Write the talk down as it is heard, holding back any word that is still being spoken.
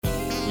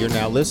You're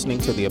now listening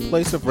to the A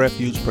Place of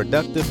Refuge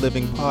Productive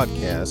Living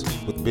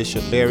podcast with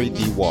Bishop Barry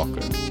D.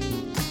 Walker.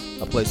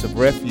 A Place of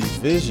Refuge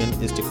vision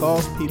is to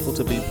cause people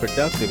to be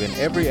productive in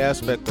every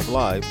aspect of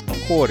life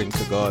according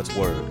to God's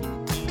Word.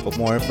 For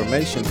more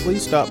information,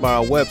 please stop by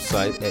our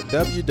website at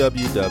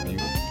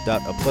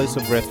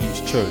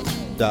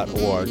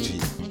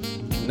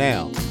www.aplaceofrefugechurch.org.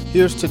 Now,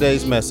 here's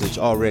today's message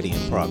already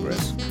in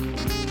progress.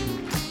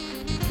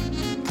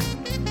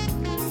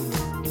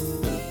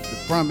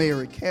 The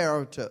primary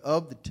character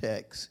of the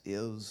text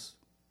is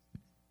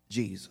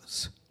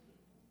Jesus.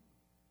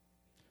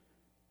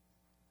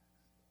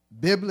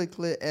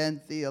 Biblically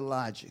and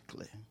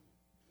theologically,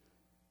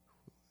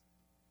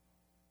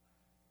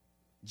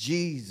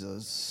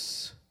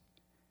 Jesus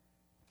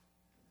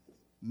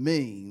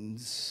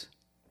means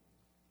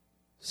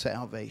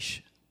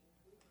salvation.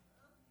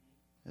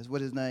 That's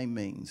what his name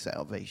means,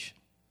 salvation.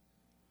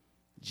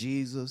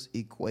 Jesus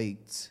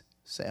equates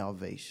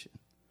salvation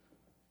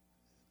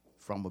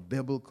from a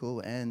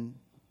biblical and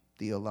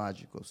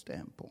theological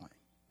standpoint.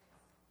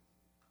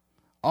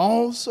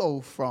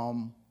 Also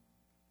from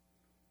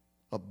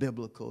a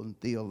biblical and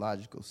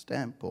theological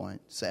standpoint,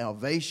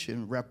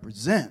 salvation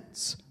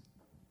represents,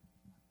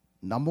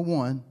 number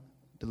one,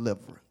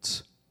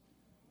 deliverance.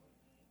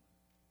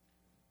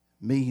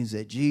 Means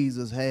that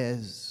Jesus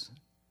has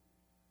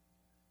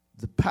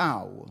the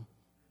power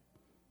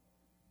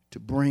to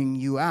bring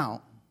you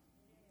out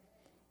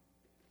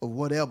of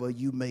whatever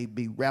you may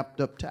be wrapped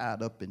up,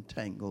 tied up, and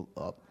tangled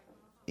up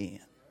in.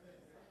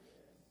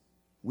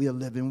 We are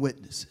living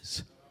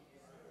witnesses.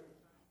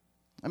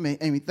 I mean,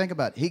 think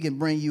about it. He can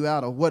bring you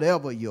out of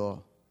whatever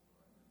you're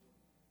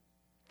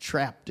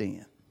trapped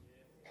in,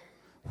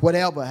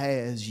 whatever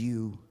has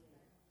you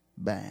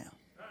bound.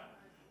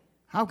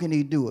 How can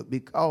he do it?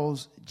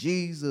 Because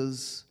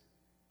Jesus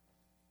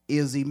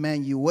is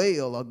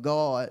Emmanuel, a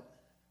God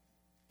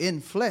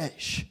in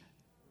flesh.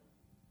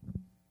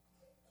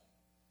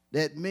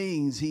 That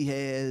means he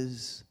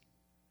has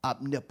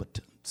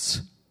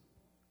omnipotence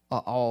or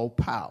all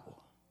power.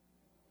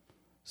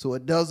 So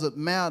it doesn't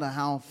matter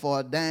how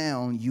far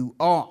down you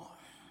are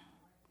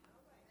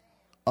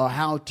or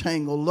how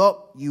tangled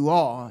up you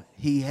are,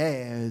 he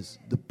has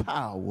the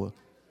power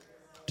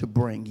to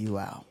bring you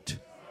out.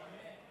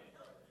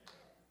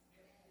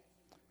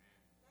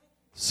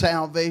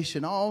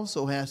 Salvation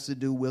also has to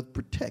do with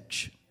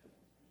protection.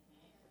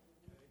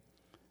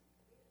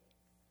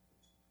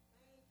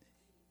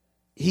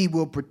 He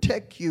will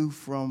protect you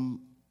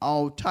from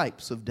all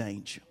types of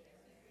danger.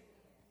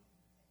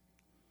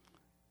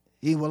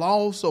 He will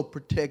also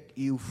protect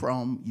you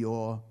from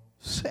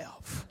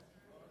yourself.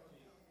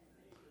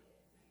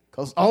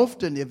 Because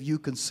often if you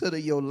consider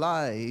your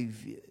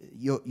life,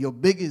 your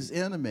biggest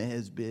enemy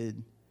has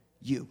been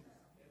you.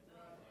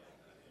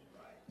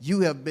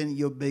 You have been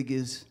your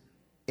biggest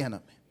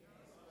enemy.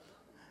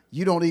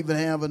 You don't even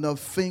have enough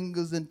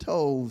fingers and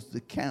toes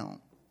to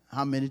count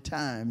how many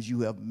times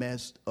you have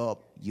messed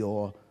up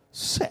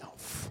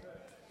yourself.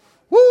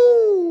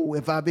 Woo!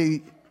 If I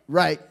be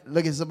right,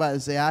 look at somebody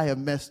and say, I have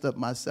messed up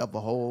myself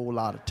a whole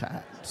lot of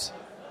times.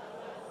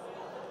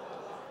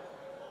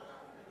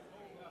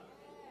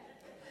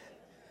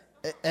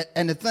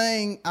 And the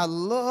thing I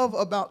love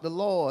about the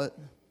Lord,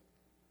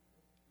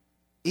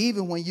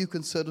 even when you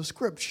consider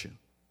Scripture,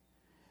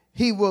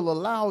 he will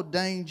allow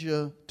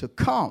danger to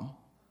come.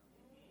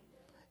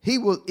 He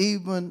will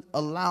even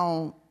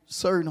allow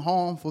certain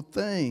harmful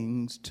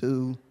things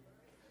to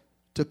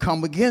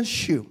come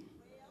against you.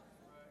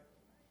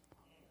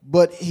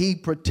 But he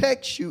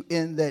protects you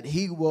in that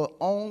he will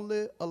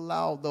only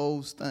allow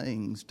those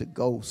things to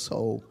go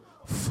so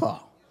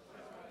far.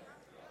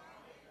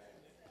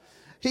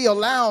 He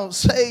allowed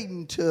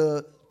Satan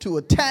to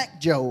attack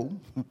Job,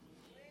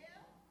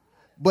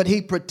 but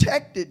he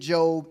protected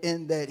Job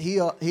in that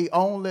he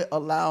only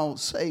allowed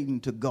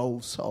Satan to go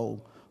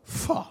so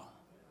far.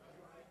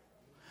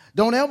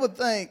 Don't ever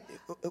think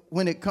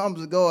when it comes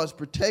to God's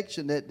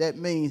protection that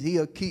means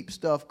he'll keep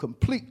stuff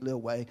completely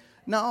away.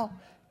 No,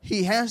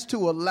 he has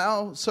to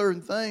allow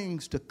certain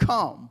things to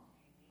come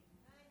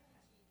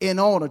in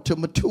order to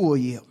mature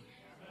you.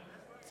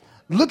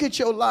 Look at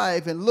your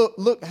life and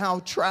look how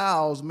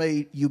trials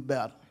made you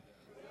better.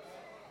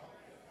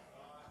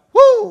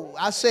 Woo!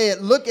 I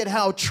said, look at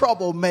how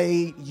trouble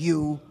made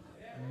you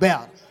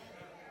better.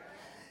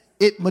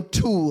 It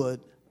matured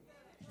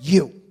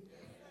you.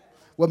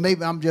 Well,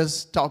 maybe I'm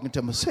just talking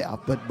to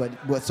myself, but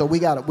so we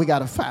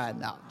gotta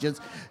find out.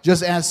 Just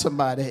ask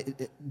somebody,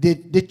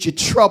 did your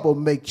trouble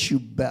make you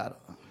better?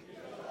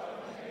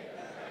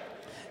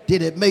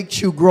 Did it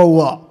make you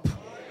grow up?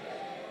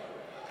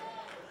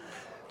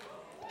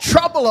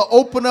 Trouble will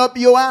open up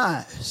your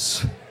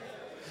eyes.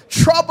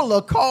 Trouble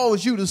will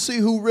cause you to see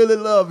who really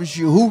loves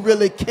you, who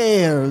really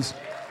cares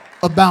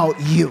about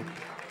you.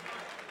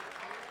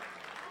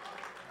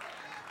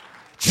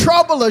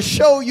 Trouble will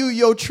show you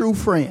your true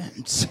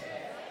friends.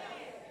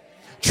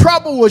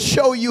 Trouble will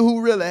show you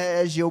who really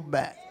has your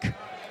back.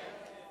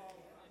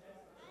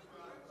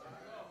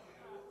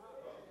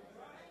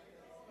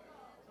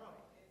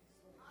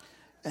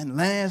 And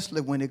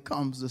lastly, when it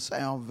comes to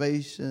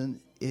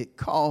salvation, it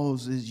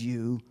causes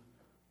you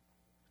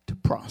to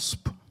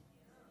prosper.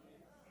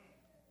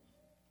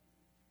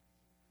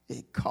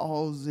 It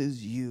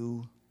causes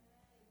you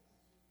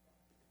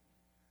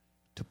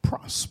to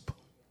prosper.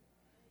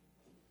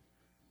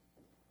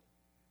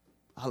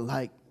 I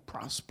like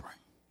prospering.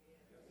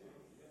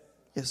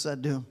 Yes, I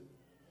do.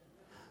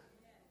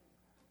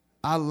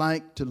 I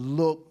like to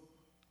look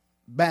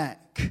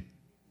back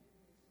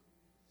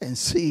and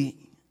see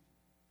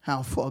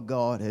how far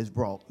God has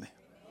brought me.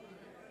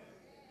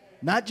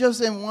 Not just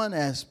in one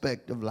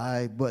aspect of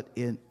life, but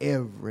in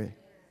every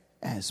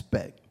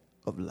aspect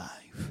of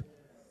life.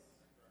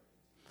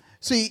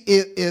 See,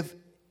 if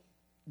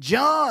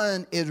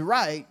John is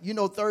right,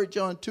 3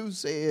 John 2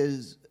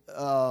 says,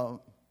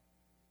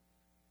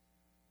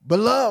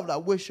 beloved, I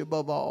wish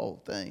above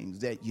all things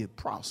that you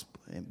prosper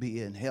and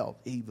be in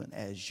health, even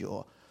as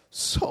your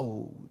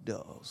soul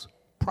does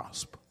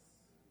prosper.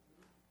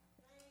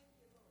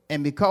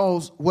 And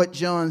because what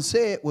John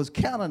said was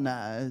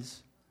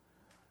canonized,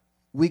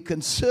 we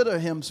consider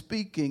him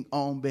speaking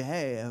on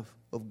behalf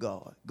of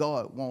God.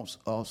 God wants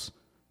us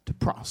to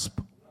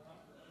prosper.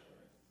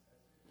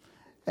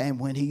 And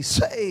when he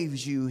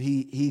saves you,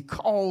 he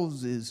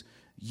causes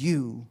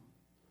you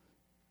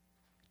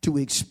to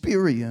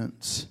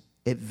experience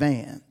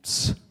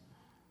advance,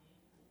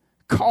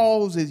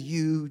 causes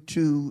you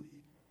to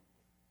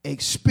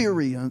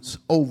experience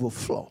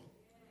overflow,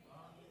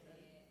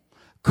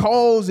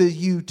 causes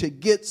you to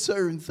get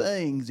certain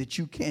things that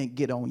you can't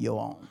get on your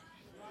own.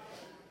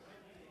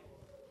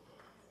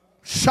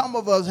 Some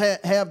of us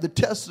have the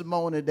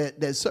testimony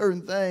that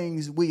certain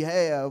things we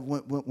have,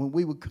 when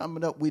we were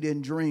coming up, we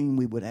didn't dream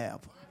we would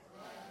have them.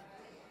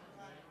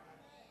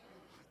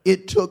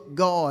 It took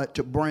God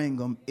to bring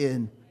them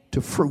into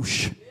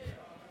fruition.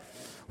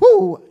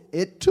 Woo!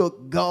 It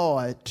took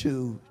God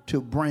to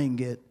bring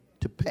it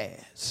to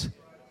pass.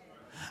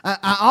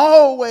 I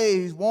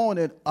always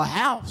wanted a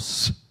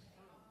house,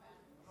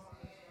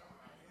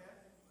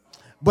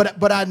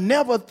 but I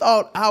never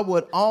thought I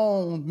would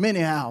own many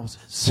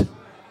houses.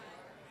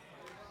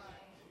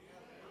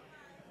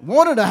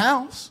 Wanted a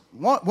house,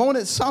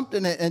 wanted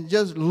something, and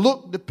just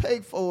looked to pay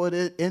for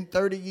it in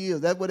 30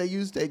 years. That's what they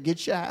used to say.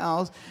 Get your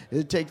house.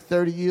 It'll take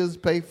 30 years to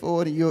pay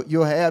for it, and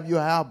you'll have your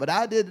house. But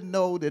I didn't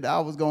know that I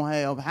was going to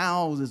have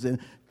houses and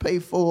pay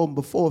for them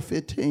before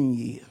 15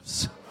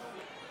 years.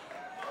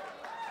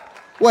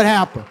 What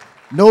happened?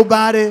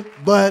 Nobody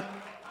but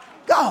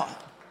God.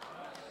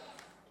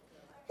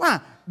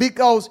 Why?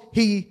 Because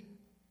he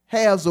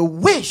has a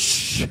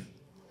wish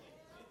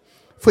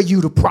for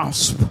you to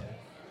prosper.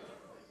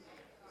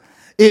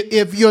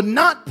 If you're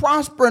not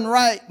prospering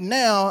right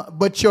now,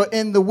 but you're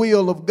in the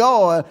will of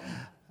God,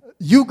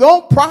 you're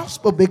going to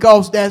prosper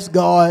because that's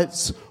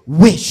God's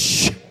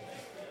wish.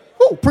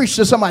 Oh, preach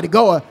to somebody.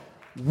 God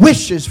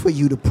wishes for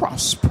you to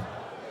prosper.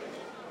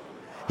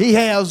 He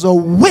has a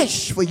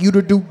wish for you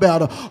to do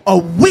better. A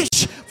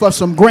wish for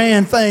some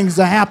grand things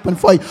to happen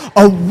for you.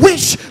 A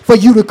wish for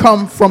you to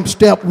come from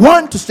step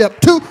 1 to step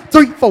 2,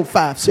 3, 4,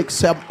 5, 6,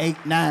 7,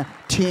 8, 9,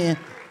 10,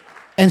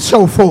 and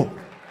so forth.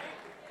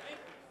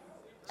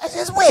 That's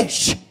his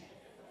wish.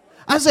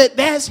 I said,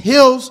 that's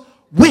his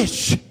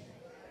wish.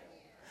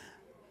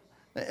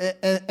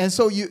 And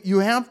so you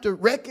have to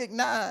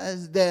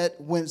recognize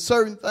that when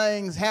certain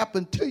things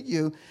happen to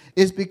you,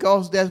 it's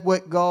because that's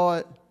what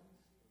God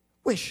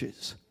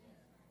wishes.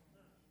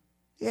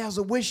 He has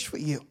a wish for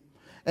you.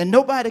 And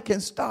nobody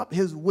can stop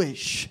his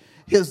wish,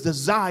 his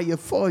desire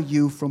for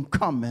you from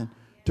coming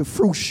to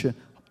fruition.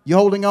 You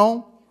holding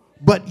on?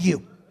 But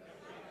you.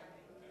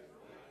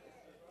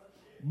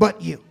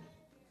 But you.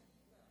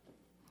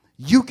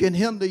 You can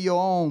hinder your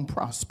own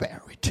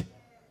prosperity.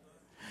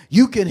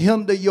 You can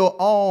hinder your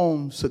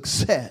own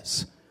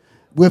success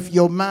with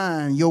your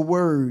mind, your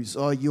words,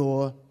 or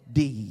your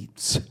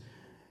deeds.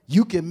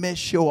 You can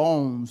mess your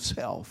own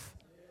self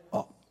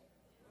up.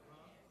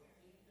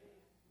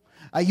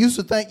 I used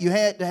to think you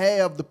had to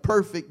have the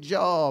perfect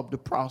job to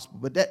prosper,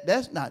 but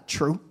that's not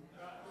true.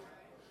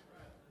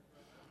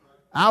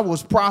 I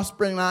was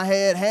prospering, I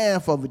had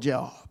half of a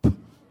job.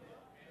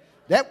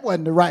 That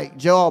wasn't the right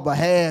job, a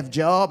half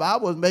job. I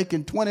was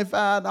making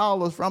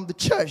 $25 from the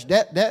church.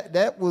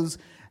 That was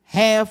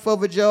half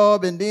of a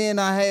job, and then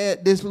I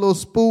had this little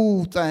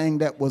spool thing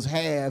that was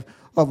half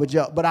of a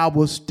job, but I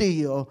was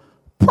still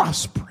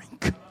prospering.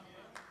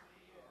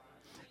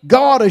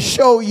 God will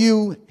show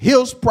you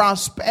his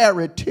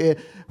prosperity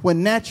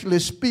when, naturally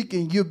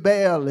speaking, you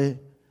barely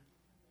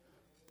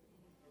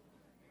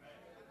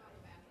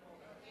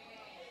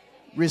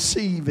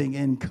receiving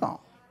income.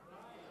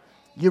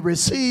 You're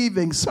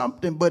receiving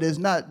something, but it's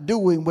not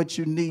doing what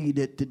you need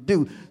it to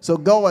do. So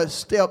God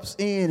steps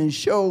in and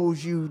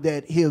shows you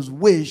that his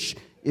wish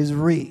is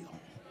real.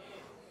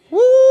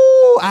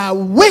 Woo! I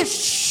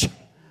wish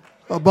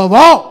above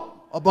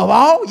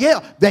all,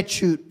 yeah,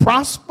 that you'd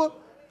prosper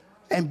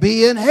and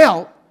be in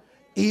health,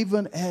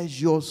 even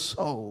as your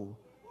soul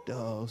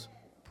does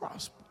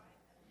prosper.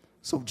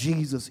 So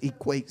Jesus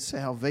equates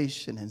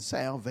salvation, and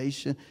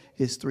salvation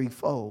is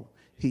threefold.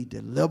 He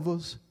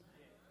delivers,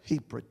 he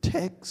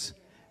protects,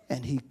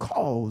 and he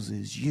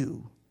causes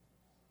you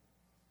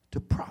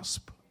to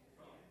prosper.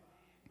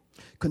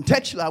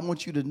 Contextually, I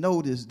want you to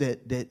notice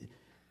that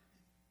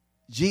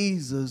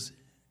Jesus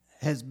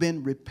has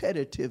been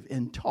repetitive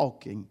in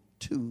talking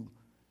to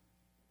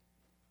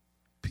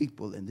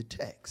people in the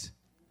text.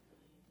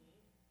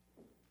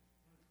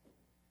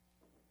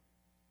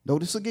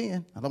 Notice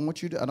again. I don't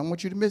want you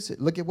to miss it.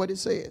 Look at what it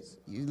says.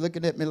 You're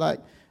looking at me like,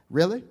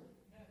 really?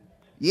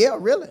 Yeah,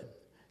 really.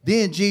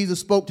 Then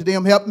Jesus spoke to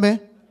them. Help me.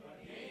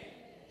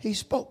 He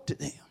spoke to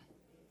them.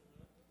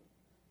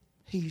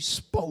 He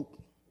spoke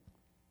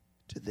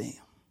to them.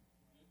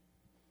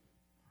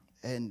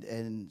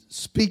 And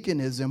speaking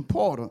is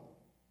important.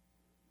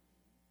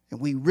 And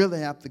we really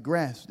have to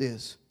grasp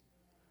this.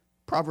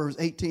 Proverbs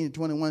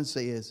 18:21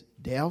 says,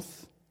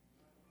 death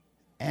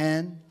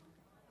and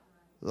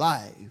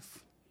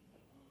life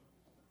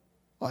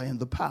are in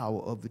the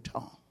power of the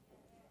tongue.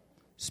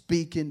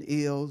 Speaking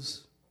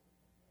is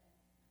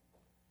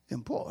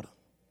important.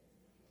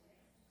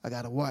 I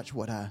got to watch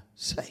what I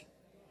say.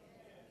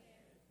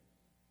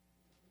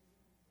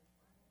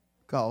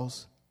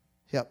 Because,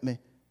 help me,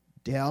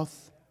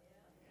 death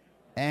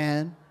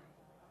and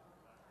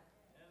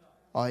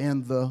are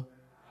in the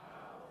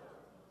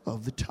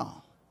of the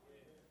tongue.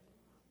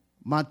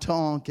 My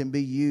tongue can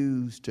be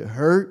used to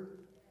hurt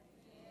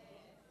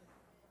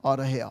or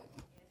to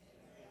help.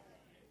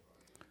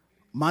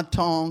 My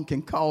tongue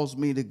can cause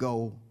me to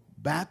go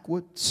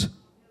backwards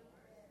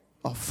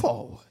or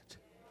forward.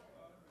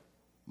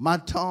 My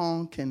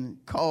tongue can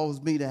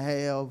cause me to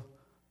have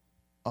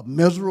a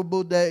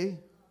miserable day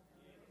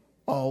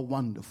or a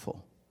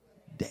wonderful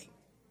day.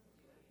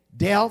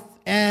 Death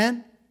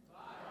and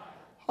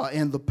are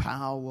in the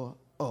power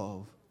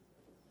of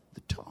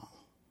the tongue.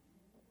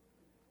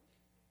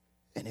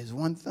 And there's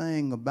one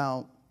thing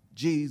about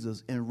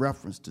Jesus in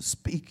reference to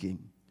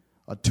speaking,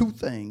 or two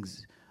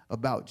things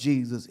about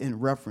Jesus in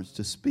reference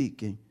to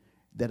speaking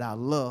that I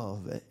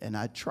love and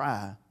I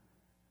try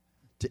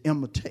to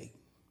imitate.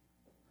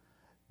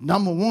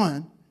 Number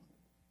one,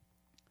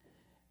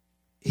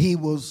 he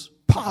was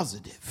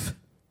positive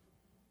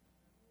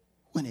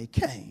when it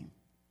came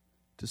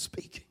to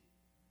speaking.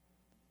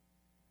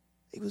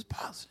 He was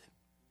positive.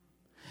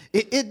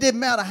 It didn't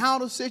matter how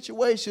the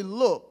situation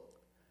looked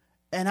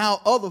and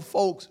how other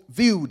folks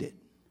viewed it.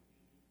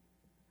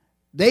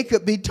 They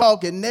could be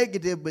talking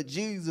negative, but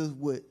Jesus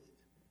would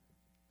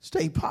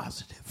stay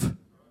positive.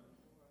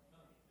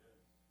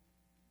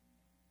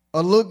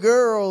 A little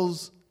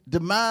girl's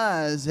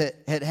demise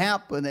had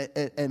happened,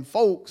 and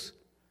folks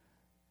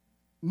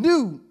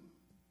knew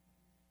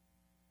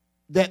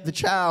that the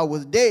child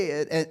was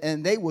dead,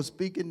 and they were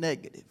speaking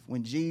negative.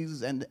 When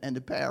Jesus and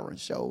the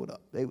parents showed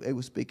up, they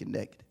were speaking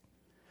negative.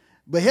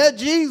 But here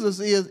Jesus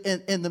is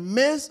in the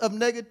midst of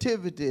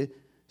negativity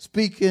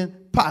speaking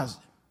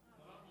positive.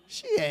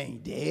 She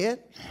ain't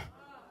dead.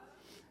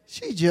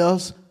 She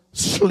just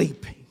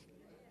sleeping.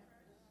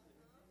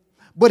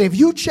 But if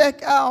you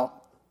check out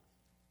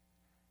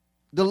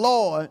the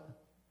Lord,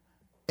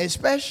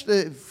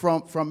 especially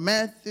from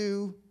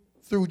Matthew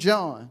through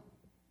John,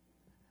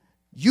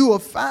 you will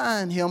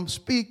find him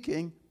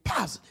speaking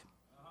positive.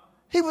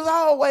 He was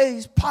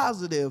always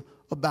positive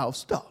about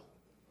stuff.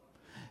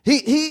 He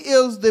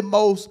is the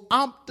most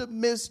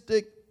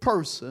optimistic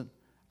person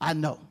I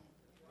know.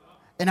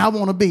 And I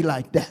want to be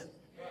like that.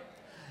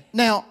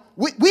 Now,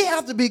 we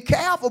have to be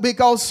careful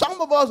because some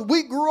of us,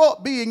 we grew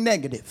up being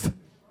negative.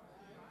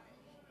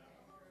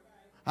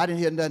 I didn't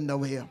hear nothing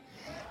over here.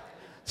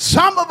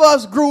 Some of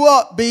us grew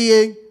up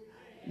being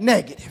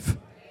negative.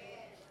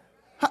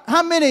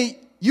 How many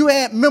you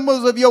had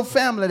members of your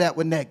family that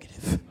were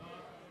negative?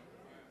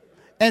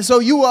 And so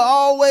you were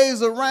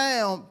always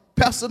around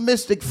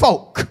pessimistic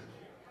folk.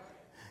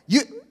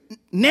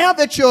 Now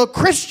that you're a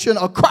Christian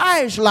or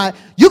Christ-like,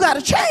 you got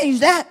to change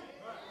that.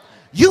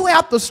 You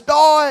have to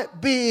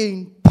start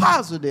being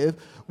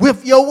positive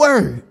with your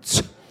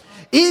words.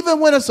 Even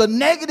when it's a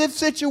negative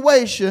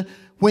situation,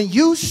 when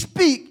you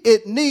speak,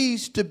 it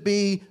needs to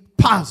be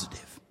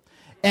positive.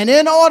 And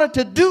in order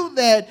to do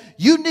that,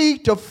 you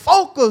need to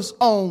focus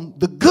on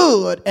the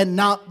good and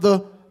not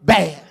the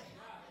bad.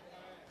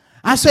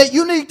 I said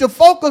you need to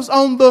focus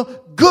on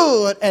the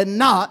good and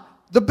not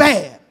the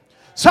bad.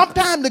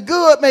 Sometimes the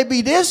good may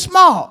be this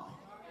small,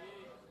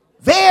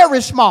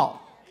 very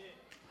small,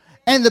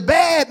 and the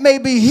bad may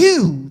be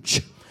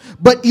huge,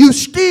 but you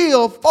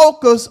still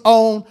focus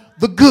on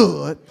the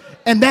good,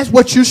 and that's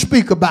what you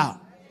speak about.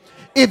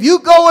 If you're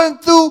going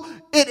through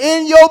it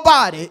in your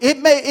body, it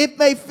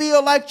may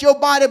feel like your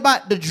body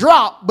about to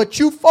drop, but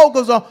you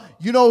focus on,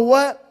 you know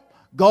what?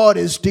 God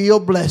is still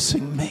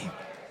blessing me.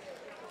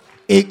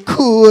 It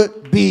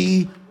could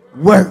be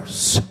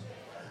worse.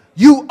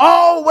 You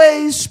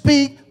always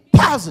speak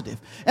positive.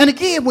 And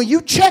again, when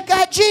you check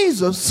out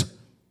Jesus,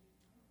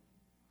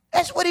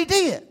 that's what he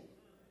did.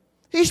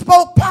 He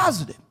spoke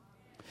positive.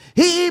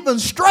 He even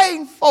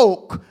strained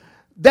folk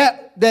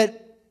that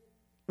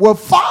were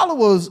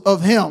followers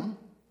of him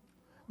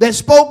that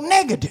spoke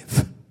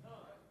negative.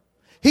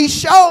 He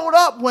showed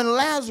up when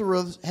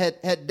Lazarus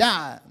had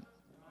died.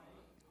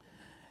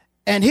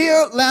 And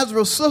here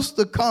Lazarus'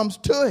 sister comes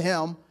to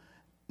him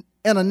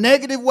in a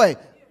negative way.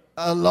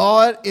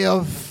 Lord,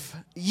 if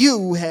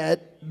you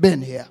had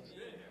been here,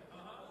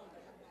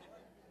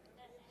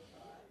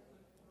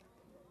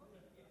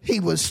 he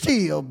would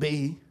still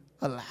be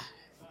alive.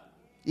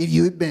 If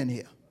you had been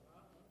here.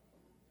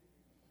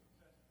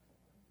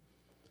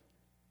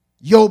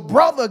 Your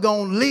brother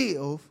gonna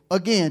live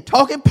again,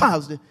 talking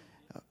positive.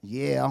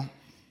 Yeah.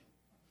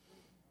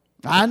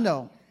 I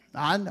know.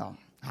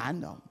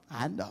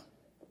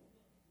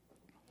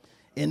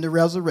 In the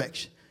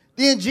resurrection.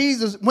 Then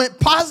Jesus went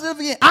positive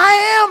again.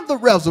 I am the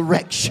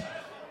resurrection.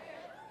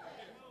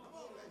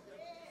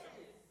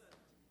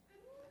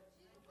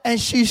 And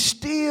she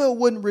still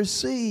wouldn't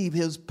receive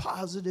his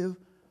positive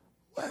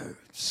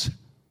words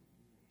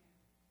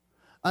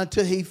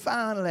until he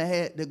finally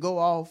had to go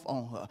off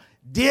on her.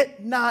 Did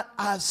not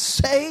I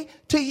say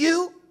to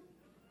you?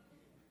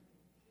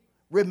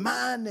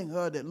 Reminding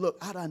her that, look,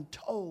 I done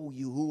told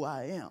you who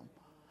I am.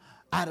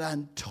 I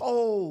done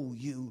told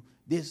you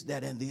this,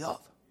 that, and the other.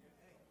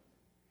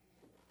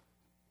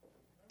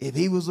 If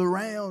he was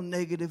around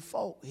negative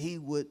folk, he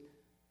would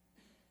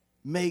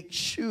make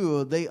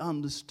sure they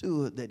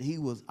understood that he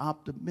was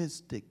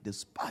optimistic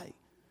despite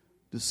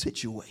the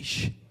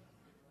situation.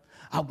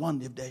 I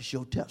wonder if that's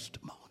your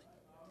testimony.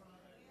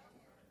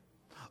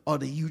 Or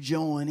do you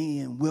join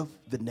in with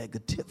the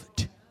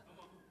negativity?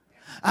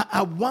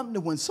 I wonder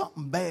when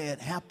something bad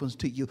happens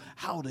to you,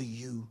 how do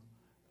you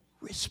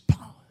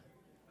respond?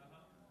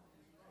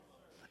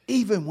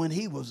 Even when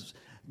he was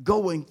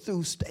going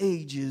through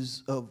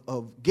stages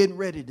of getting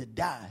ready to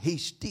die, he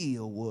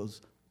still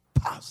was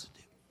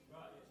positive.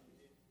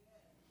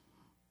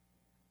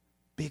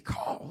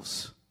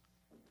 Because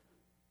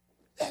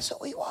that's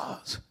who he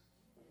was.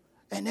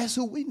 And that's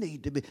who we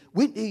need to be.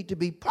 We need to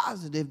be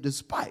positive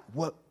despite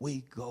what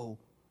we go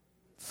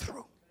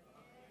through.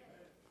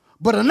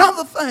 But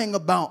another thing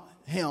about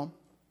him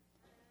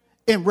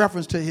in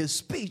reference to his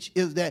speech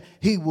is that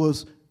he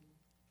was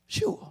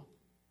sure.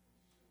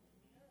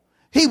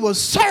 He was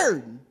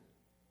certain.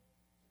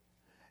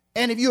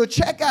 And if you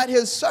check out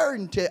his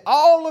certainty,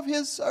 all of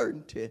his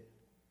certainty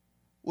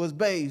was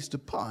based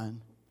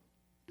upon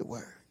the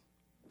word.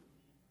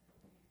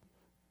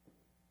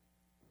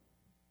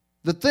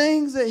 The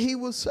things that he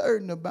was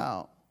certain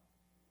about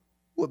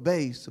were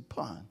based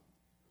upon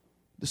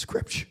the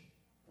scripture.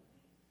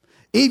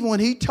 Even when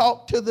he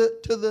talked to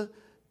the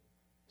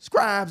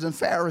scribes and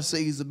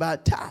Pharisees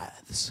about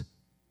tithes,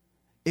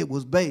 it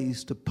was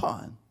based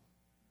upon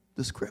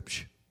the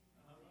scripture.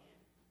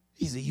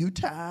 He said, you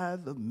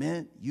tithe of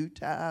mint, you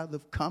tithe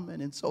of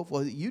cumin, and so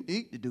forth. You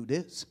need to do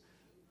this.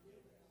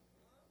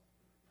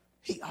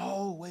 He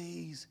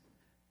always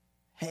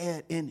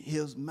had in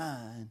his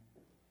mind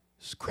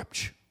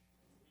scripture.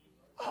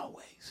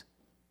 Always.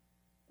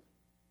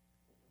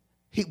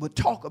 He would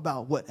talk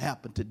about what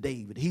happened to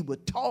David. He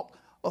would talk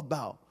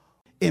about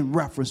in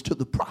reference to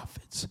the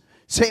prophets.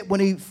 Said when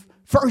he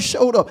first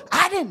showed up,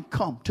 I didn't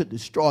come to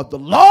destroy the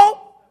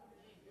law,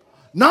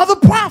 nor the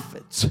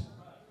prophets.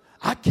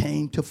 I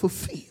came to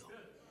fulfill.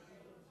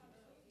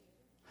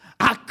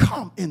 I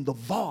come in the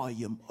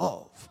volume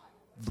of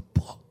the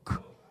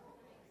book.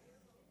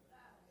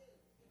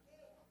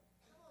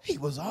 He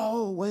was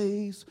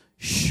always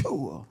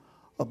sure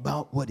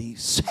about what he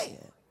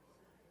said.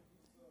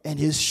 And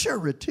his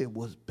surety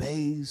was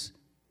based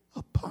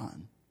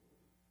upon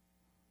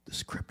the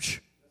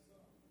scripture.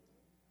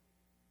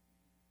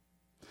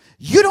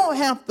 You don't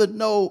have to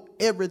know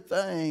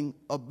everything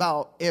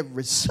about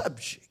every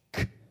subject.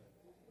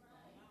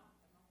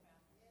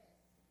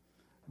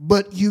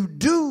 But you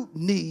do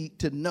need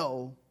to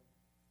know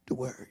the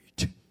word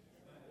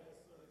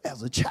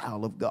as a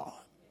child of God.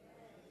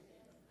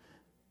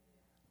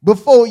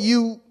 Before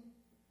you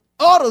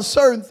utter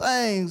certain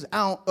things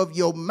out of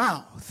your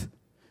mouth,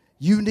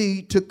 you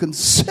need to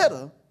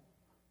consider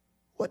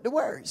what the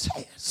word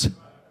says.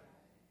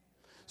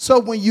 So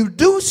when you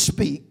do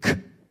speak,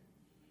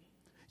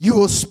 you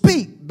will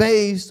speak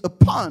based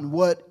upon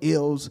what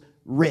is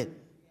written.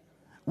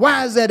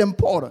 Why is that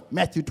important?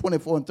 Matthew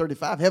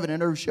 24:35, heaven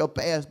and earth shall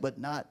pass, but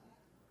not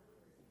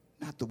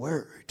the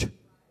word.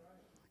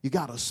 You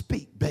got to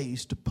speak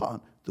based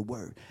upon the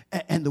word.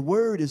 And the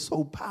word is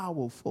so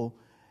powerful,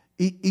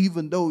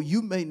 even though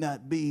you may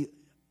not be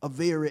a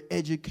very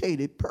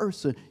educated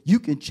person, you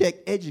can check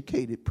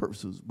educated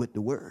persons with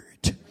the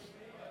word.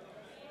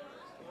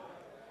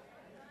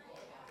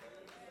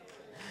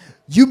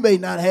 You may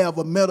not have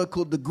a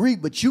medical degree,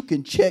 but you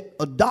can check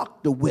a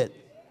doctor with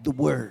the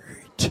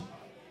word.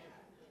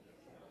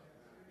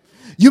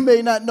 You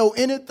may not know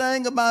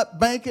anything about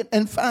banking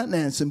and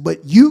financing,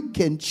 but you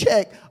can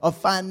check a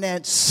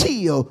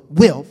financier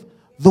with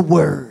the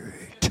word.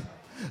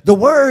 The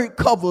word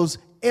covers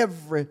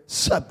every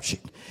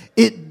subject.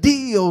 It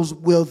deals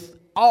with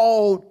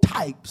all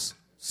types,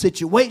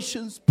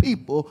 situations,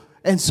 people,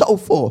 and so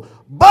forth.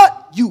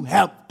 But you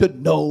have to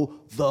know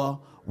the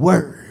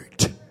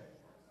word.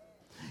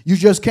 You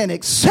just can't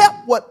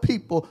accept what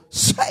people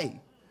say.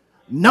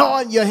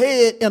 Nodding your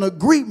head in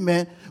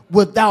agreement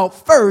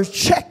without first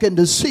checking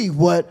to see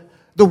what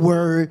the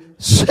word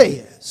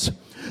says.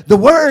 The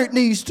word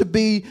needs to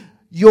be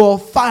your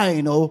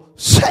final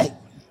say.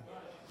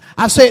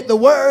 I said the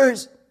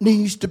words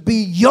needs to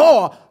be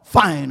your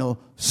final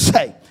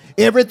say.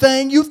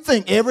 Everything you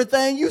think,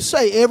 everything you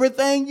say,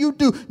 everything you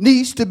do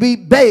needs to be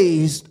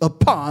based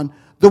upon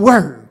the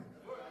word.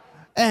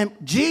 And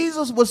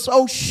Jesus was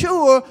so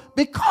sure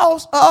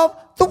because of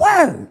the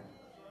word.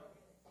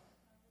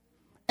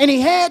 And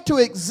he had to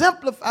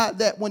exemplify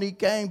that when he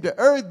came to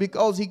earth,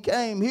 because he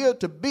came here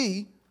to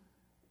be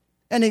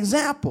an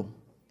example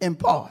in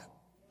part.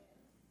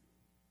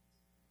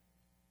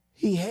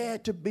 He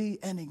had to be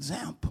an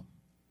example.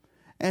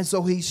 And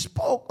so he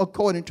spoke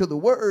according to the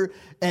word.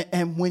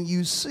 And when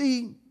you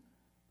see,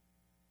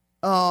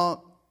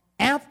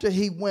 after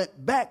he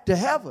went back to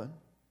heaven,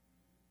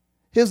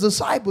 his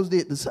disciples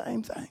did the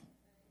same thing.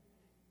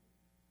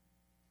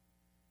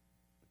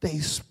 They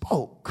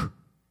spoke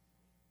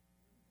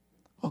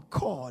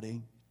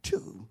according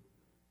to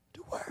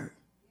the word.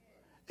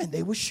 And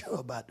they were sure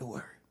about the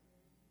word.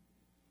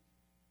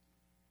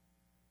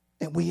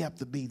 And we have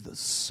to be the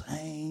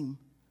same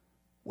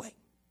way.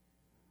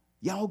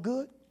 Y'all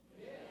good?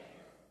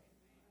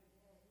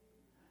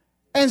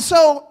 And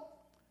so,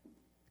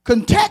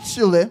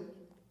 contextually,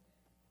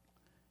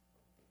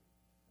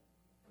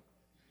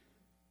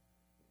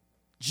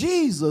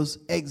 Jesus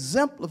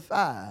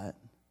exemplified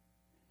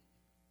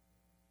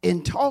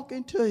in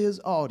talking to his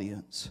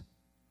audience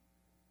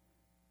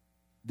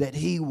that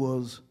he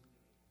was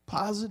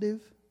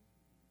positive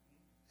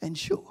and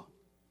sure.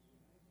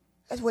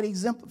 That's what he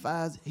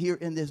exemplifies here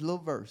in this little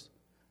verse,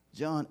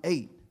 John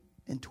 8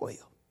 and 12.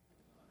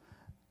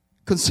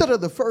 Consider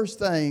the first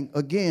thing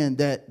again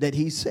that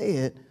he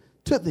said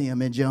to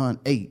them in John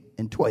 8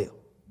 and 12.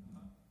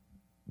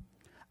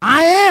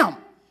 I am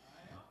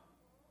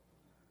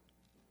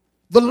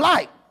the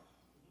light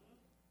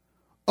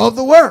of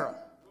the world.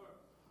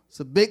 It's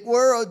a big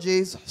world,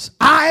 Jesus.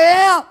 I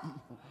am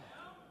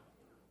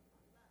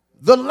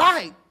the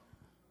light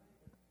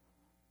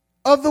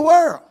of the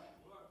world.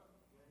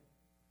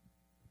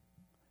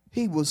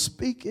 He was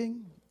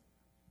speaking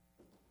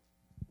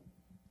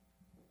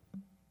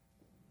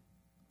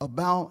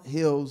about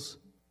his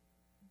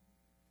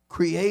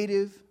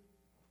creative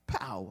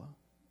power,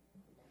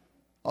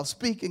 or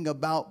speaking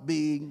about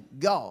being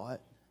God,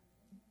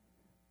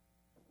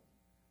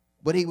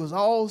 but he was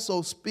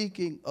also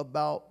speaking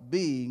about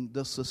being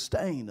the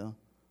sustainer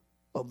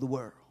of the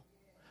world.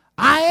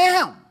 I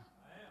am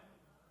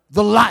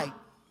the light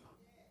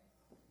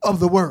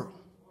of the world.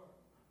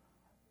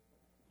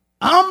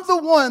 I'm the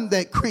one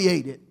that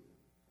created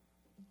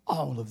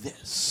all of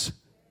this.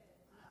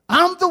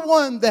 I'm the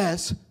one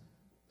that's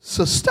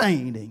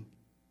sustaining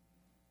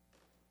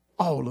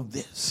all of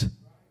this.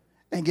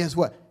 And guess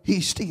what?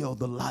 He's still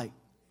the light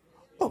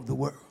of the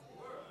world.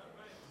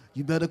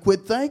 You better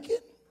quit thinking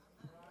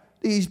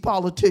these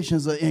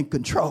politicians are in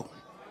control.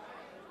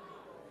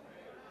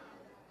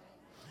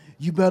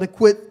 You better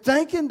quit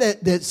thinking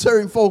that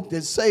certain folk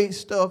that say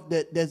stuff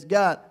that's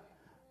got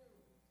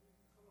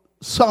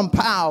some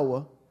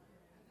power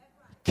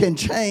can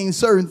change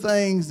certain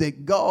things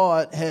that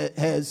God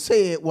has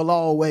said will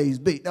always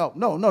be.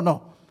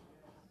 No.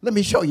 Let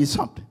me show you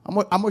something. I'm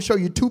going to show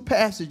you two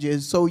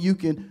passages so you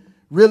can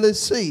really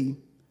see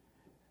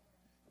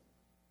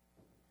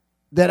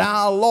that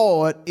our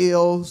Lord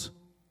is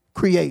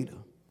creator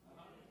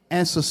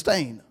and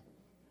sustainer.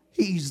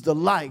 He's the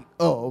light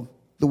of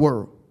the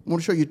world. I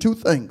want to show you two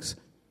things.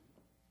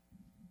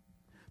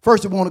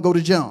 First, I want to go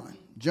to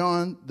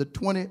John the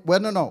 20. I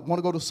want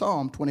to go to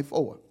Psalm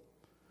 24.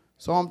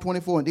 Psalm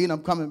 24, and then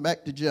I'm coming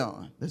back to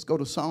John. Let's go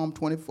to Psalm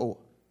 24.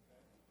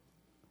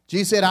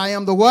 Jesus said, I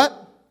am the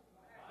what?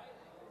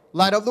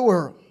 Light of the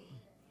world.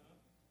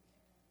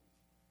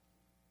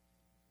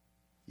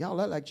 Y'all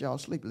look like y'all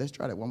sleeping. Let's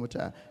try that one more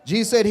time.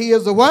 Jesus said he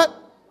is the what? Light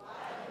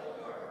of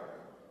the world.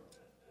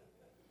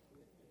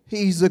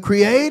 He's the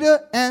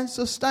creator and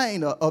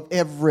sustainer of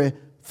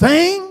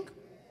everything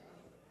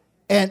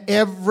and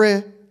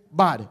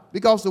everybody.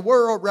 Because the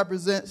world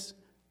represents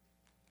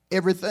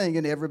everything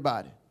and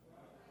everybody.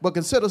 But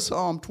consider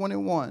Psalm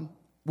 21,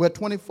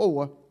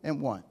 24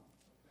 and 1.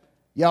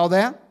 Y'all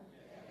there?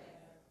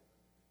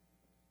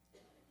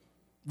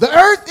 The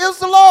earth is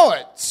the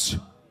Lord's,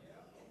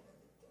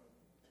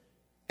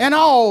 and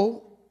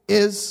all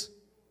is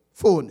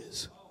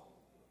fullness.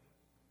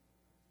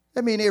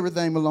 That means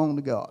everything belongs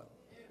to God.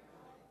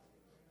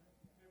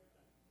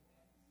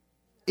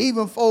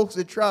 Even folks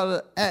that try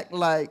to act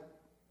like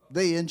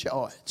they in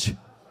charge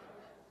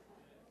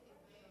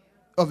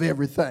of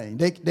everything.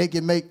 They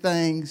can make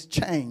things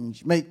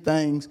change, make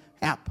things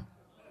happen.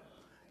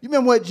 You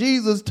remember what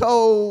Jesus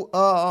told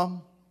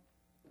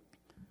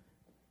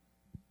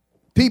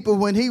people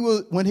when he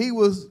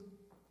was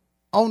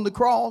on the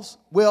cross?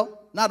 Well,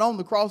 not on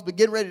the cross, but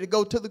getting ready to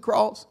go to the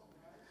cross.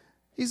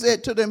 He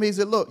said to them, he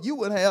said, look, you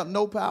would have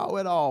no power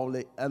at all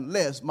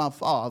unless my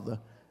Father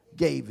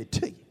gave it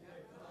to you.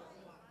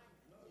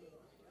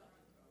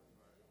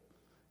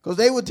 Because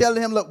they were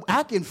telling him, look,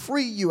 I can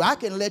free you. I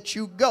can let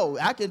you go.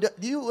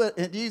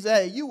 And he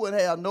said, hey, you would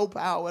have no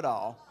power at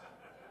all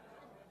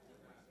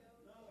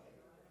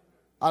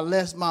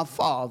unless my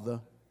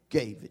Father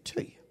gave it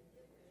to you.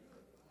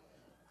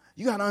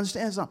 You got to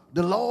understand something.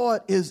 The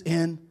Lord is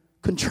in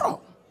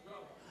control.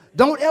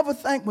 Don't ever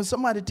think when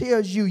somebody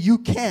tells you you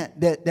can't,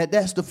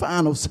 that's the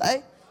final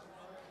say.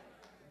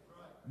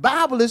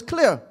 Bible is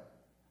clear.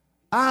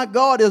 Our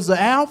God is the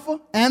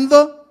Alpha and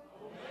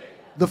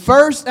the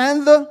first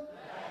and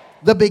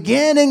the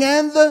beginning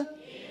and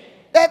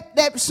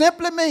that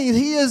simply means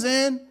he is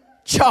in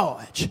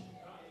charge.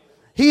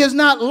 He has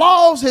not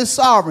lost his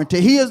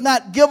sovereignty. He has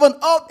not given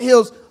up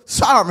his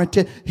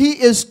sovereignty. He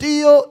is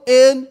still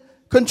in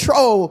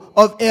control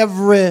of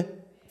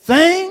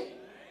everything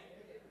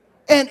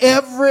and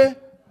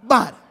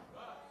everybody.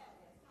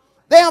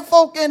 There are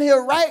folk in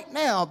here right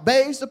now,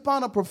 based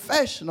upon a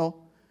professional,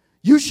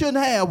 you shouldn't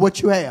have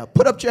what you have.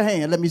 Put up your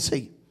hand, let me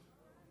see.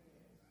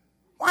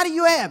 Why do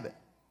you have it?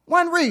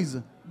 One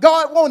reason.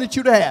 God wanted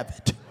you to have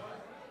it.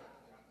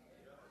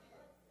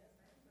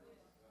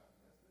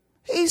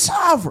 He's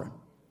sovereign.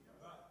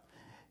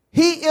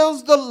 He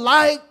is the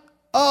light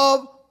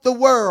of the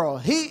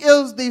world. He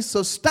is the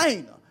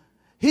sustainer.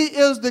 He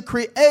is the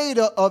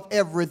creator of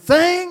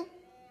everything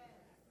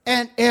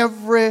and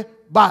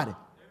everybody.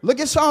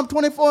 Look at Psalm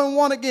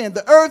 24:1 again.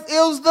 The earth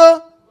is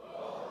the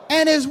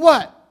and is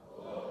what?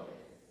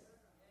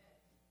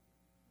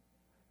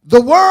 The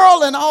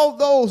world and all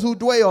those who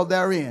dwell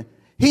therein.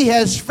 He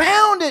has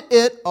founded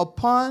it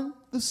upon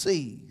the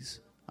seas.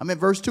 I'm in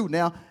verse 2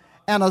 now.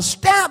 And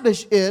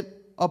established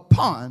it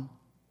upon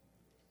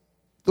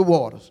the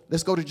waters.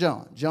 Let's go to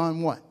John.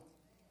 John 1.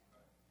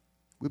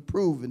 We're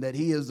proving that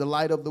he is the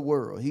light of the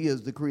world. He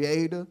is the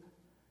creator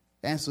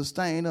and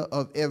sustainer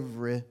of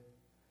everything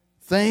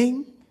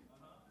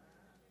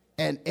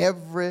and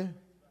everybody.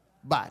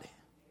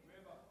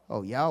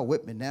 Oh, y'all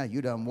with me now.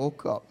 You done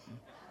woke up.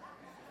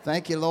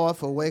 Thank you, Lord,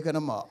 for waking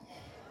them up.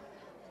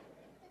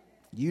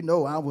 You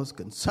know I was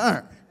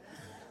concerned.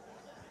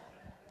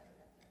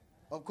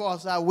 Of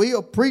course, I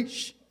will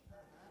preach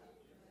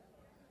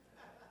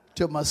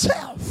to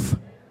myself.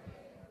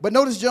 But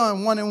notice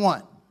John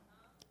 1:1.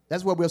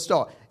 That's where we'll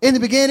start. In the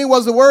beginning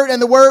was the Word,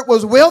 and the Word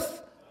was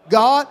with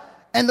God,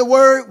 and the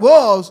Word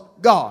was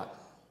God.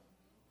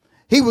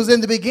 He was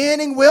in the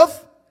beginning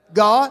with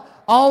God.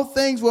 All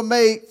things were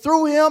made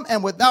through him,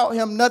 and without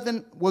him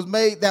nothing was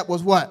made that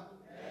was what?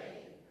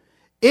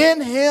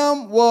 In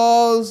him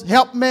was,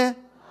 help me,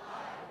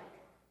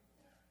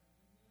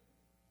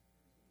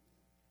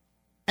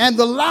 and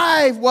the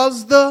life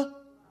was the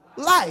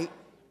light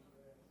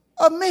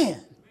of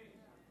men.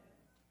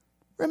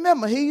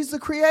 Remember, he's the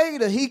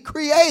creator. He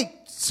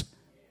creates.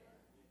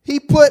 He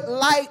put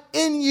light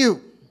in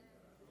you.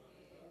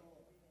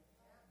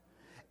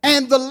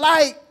 And the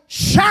light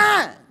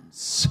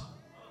shines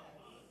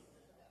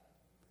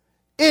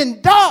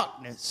in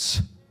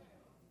darkness.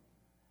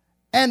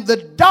 And the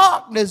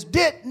darkness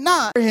did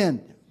not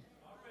comprehend him.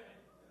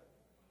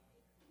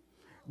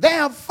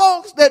 There are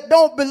folks that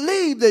don't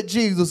believe that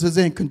Jesus is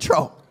in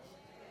control.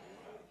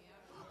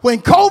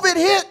 When COVID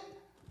hit,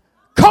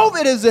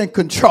 COVID is in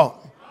control.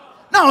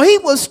 No, he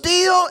was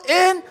still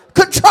in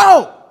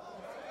control.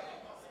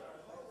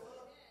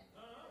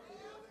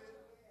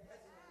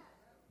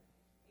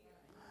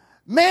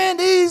 Man,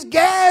 these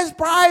gas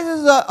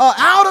prices are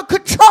out of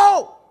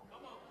control.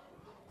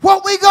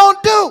 What we gonna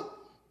do?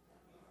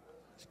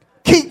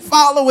 Keep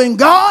following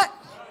God?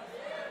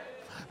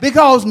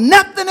 Because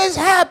nothing is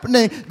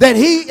happening that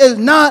he is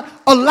not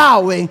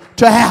allowing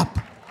to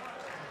happen.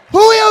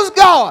 Who is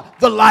God?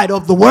 The light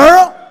of the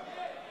world.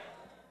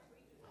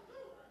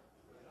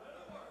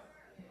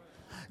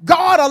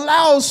 God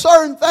allows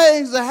certain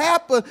things to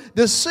happen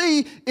to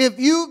see if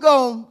you're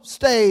going to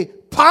stay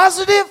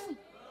positive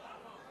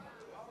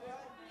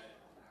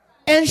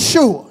and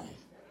sure.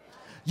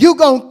 You're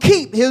going to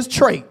keep his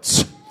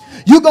traits.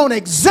 You're going to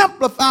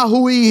exemplify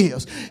who he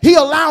is. He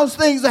allows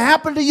things to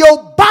happen to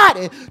your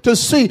body to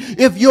see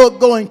if you're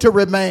going to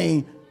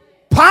remain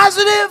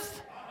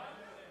positive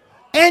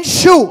and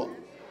sure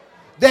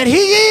that he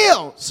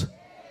is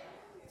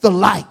the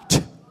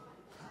light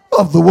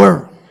of the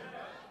world.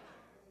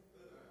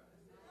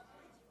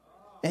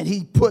 And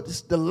he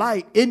puts the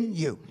light in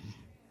you.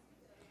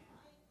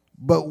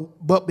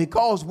 But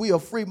because we are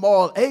free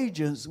moral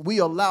agents, we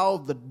allow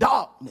the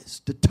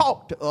darkness to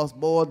talk to us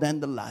more than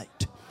the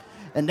light.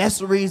 And that's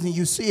the reason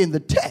you see in the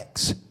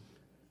text,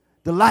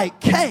 the light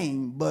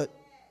came, but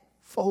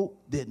folk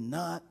did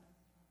not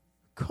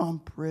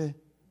comprehend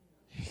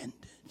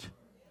it.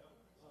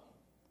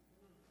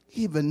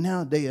 Even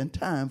nowadays in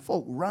time,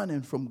 folk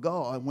running from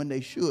God when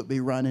they should be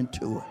running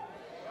to it.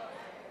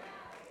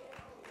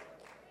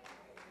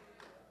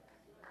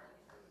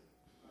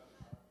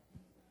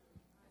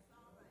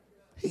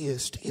 He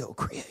is still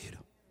creator.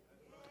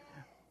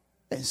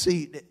 And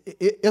see,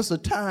 it's a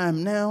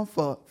time now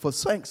for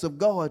saints of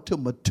God to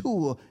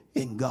mature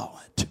in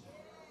God.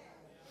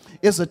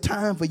 It's a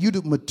time for you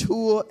to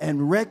mature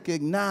and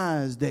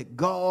recognize that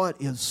God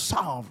is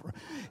sovereign.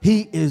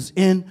 He is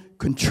in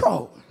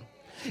control.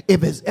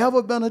 If it's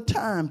ever been a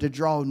time to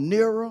draw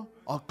nearer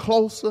or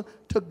closer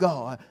to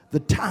God, the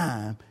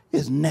time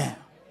is now.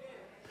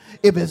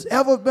 If it's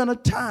ever been a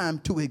time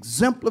to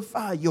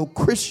exemplify your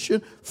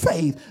Christian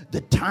faith,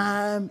 the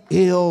time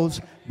is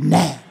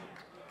now.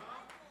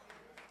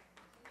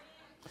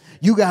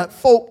 You got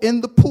folk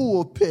in the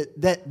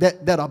pulpit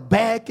that are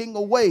backing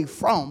away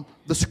from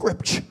the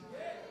scripture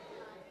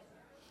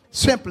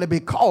simply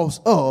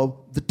because of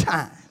the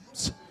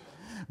times.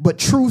 But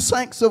true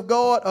saints of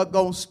God are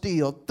going to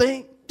still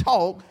think,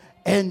 talk,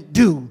 and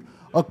do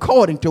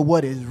according to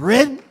what is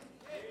written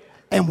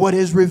and what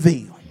is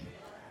revealed.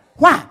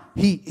 Why?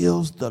 He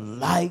is the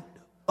light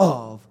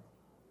of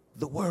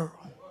the world.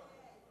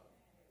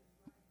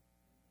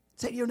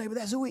 Say to your neighbor,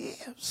 that's who he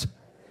is.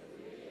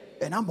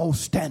 And I'm going to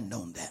stand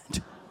on that.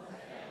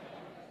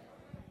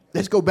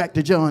 Let's go back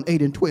to John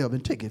 8 and 12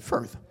 and take it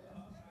further.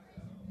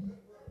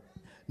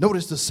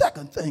 Notice the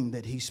second thing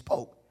that he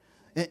spoke.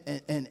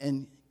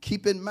 And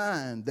keep in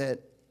mind that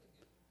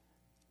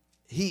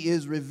he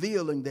is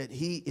revealing that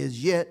he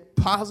is yet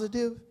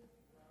positive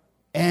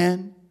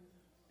and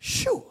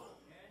sure.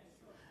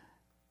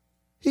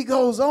 He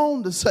goes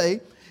on to say,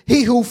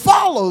 he who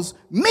follows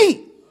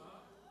me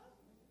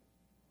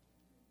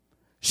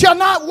shall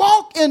not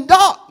walk in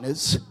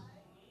darkness,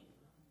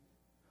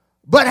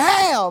 but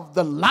have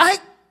the light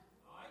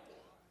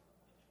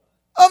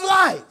of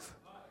life.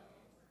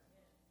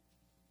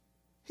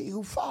 He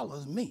who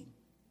follows me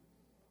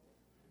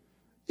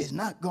is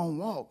not going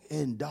to walk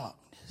in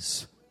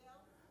darkness.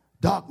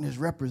 Darkness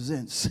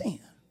represents sin.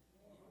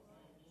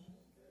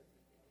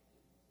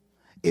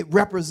 It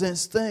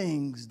represents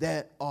things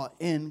that are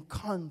in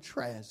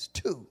contrast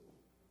to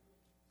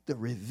the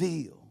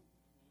revealed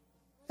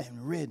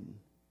and written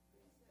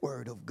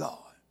word of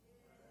God.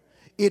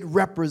 It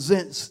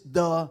represents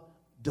the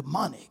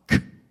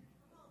demonic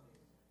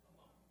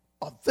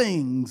or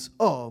things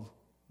of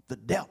the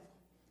devil.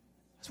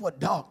 That's what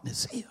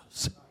darkness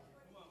is.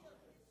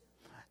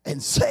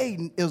 And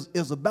Satan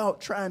is about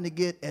trying to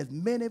get as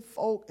many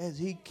folk as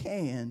he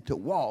can to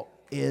walk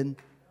in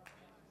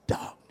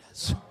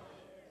darkness,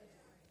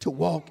 to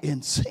walk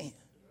in sin.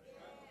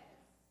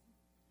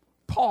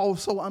 Paul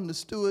so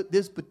understood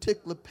this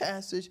particular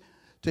passage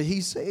till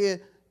he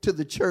said to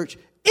the church,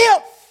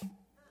 if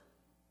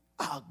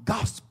our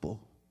gospel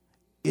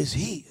is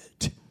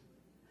hid,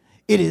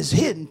 it is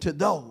hidden to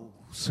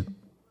those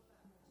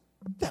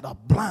that are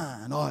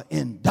blind or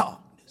in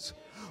darkness,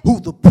 who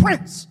the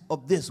prince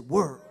of this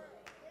world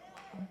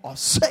or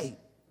Satan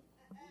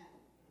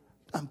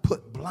and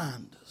put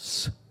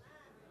blinders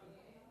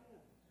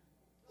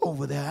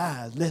over their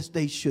eyes, lest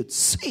they should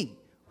see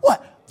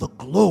what? The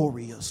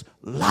glorious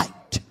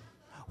light.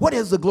 What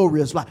is the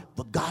glorious light?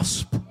 The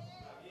gospel.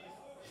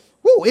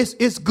 Woo,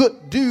 it's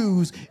good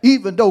news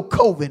even though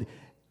COVID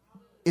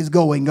is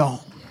going on.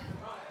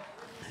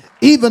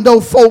 Even though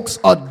folks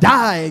are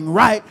dying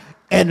right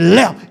and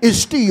left, it's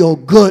still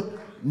good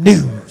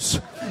news.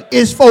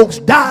 It's folks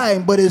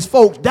dying, but it's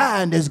folks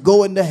dying that's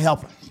going to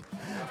heaven.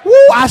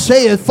 Woo, I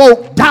say it's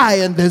folks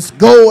dying that's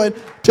going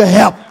to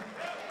heaven.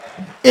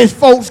 It's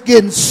folks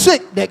getting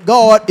sick that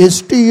God is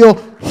still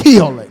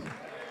healing.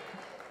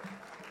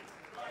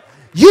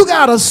 You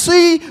got to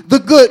see the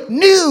good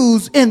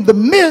news in the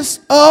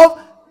midst of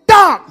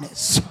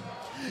darkness.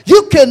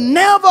 You can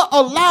never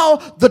allow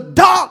the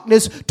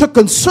darkness to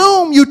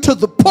consume you to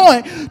the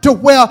point to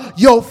where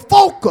your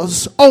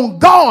focus on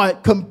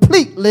God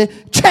completely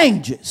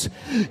changes.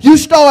 You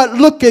start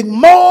looking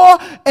more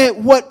at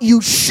what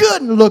you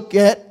shouldn't look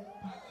at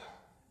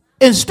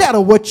instead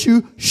of what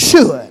you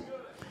should.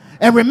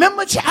 And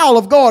remember, child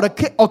of God,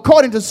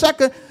 according to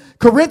 2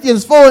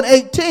 Corinthians 4 and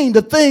 18,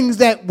 the things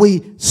that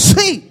we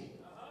see,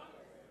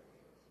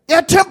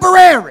 they're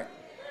temporary.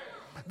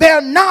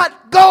 They're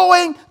not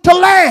going to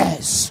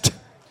last.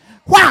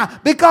 Why?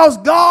 Because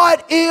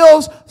God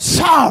is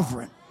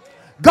sovereign.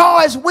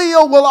 God's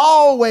will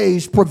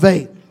always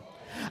prevail.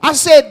 I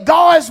said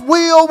God's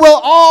will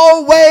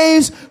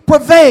always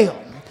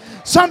prevail.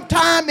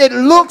 Sometimes it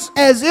looks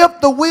as if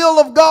the will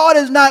of God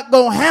is not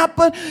going to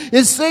happen.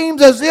 It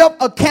seems as if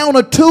a count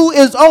of two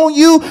is on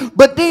you,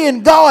 but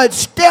then God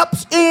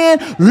steps in,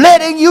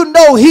 letting you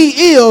know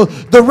he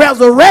is the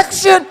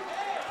resurrection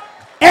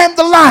and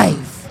the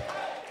life.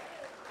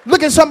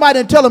 Look at somebody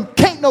and tell them,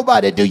 can't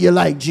nobody do you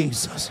like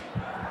Jesus.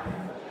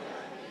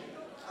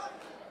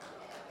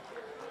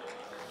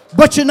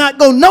 But you're not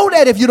going to know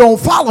that if you don't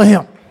follow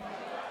him.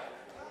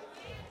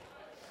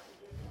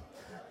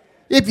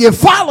 If you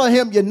follow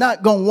him, you're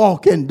not going to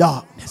walk in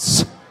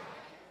darkness.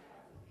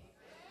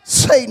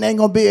 Satan ain't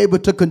going to be able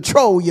to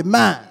control your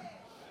mind.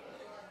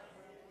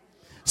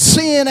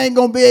 Sin ain't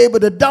going to be able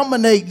to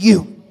dominate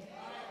you.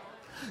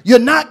 You're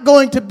not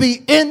going to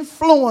be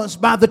influenced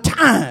by the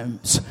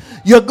times.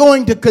 You're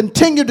going to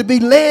continue to be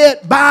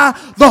led by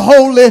the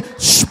Holy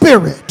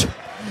Spirit.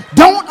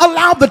 Don't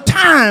allow the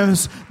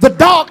times, the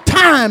dark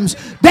times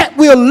that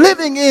we're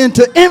living in,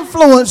 to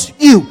influence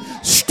you.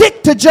 Stick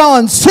Skip to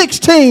John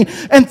 16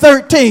 and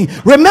 13.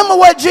 Remember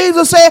what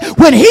Jesus said?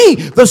 When he,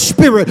 the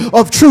Spirit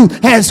of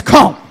truth, has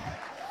come,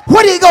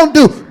 what are he going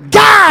to do?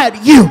 Guide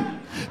you.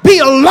 Be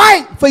a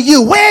light for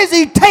you. Where is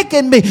he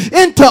taking me?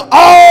 Into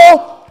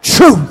all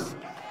truth.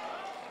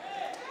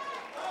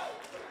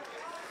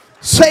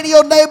 Say to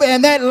your neighbor,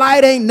 and that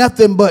light ain't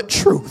nothing but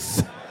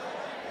truth.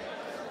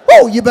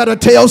 Oh, you better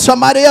tell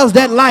somebody else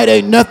that light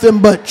ain't nothing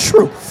but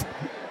truth.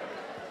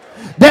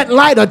 That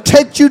light will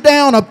take you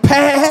down a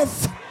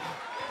path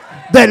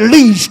that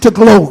leads to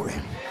glory,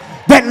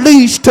 that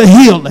leads to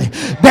healing,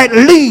 that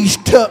leads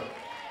to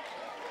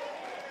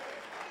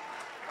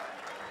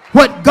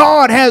what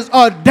God has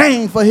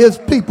ordained for his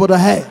people to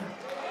have.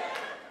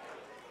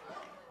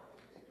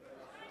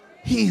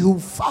 He who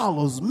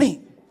follows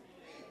me,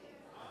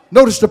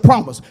 notice the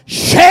promise,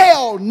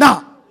 shall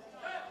not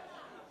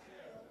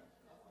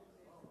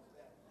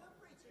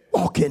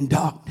walk in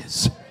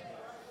darkness.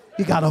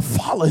 You got to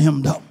follow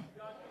him though.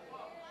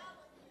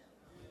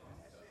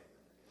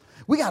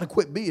 We got to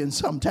quit being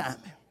sometime.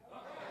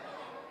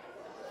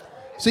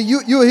 See,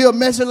 you'll hear a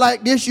message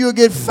like this, you'll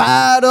get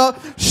fired up,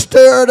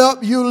 stirred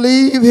up, you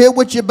leave here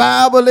with your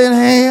Bible in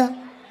hand.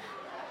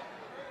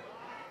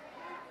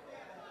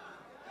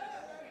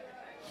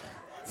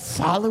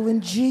 Following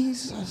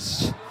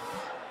Jesus.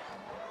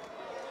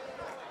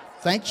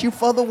 Thank you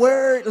for the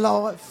word,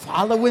 Lord.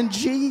 Following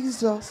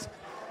Jesus.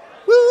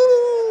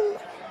 Woo.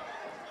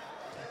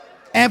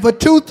 And for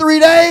 2-3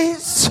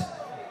 days,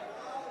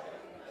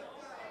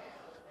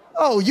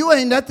 oh, you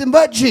ain't nothing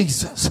but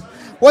Jesus.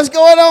 What's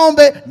going on,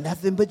 baby?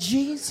 Nothing but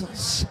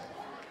Jesus.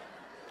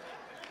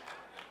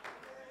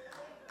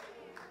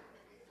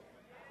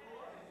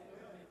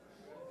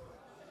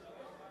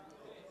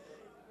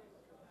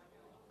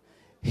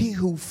 He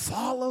who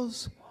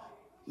follows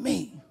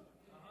me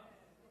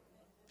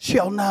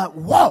shall not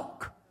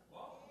walk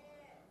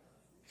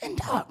in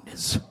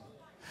darkness.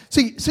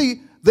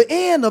 See, the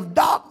end of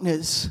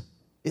darkness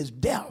is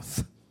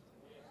death.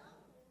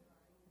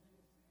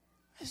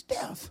 It's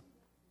death.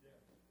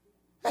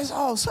 That's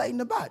all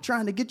Satan about,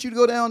 trying to get you to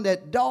go down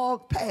that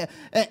dark path.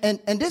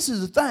 And this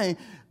is the thing,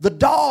 the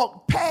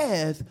dark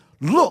path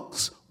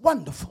looks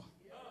wonderful.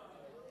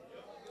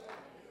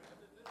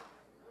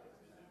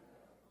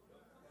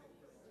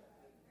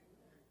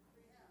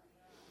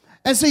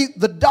 And see,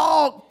 the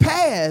dark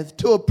path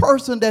to a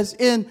person that's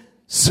in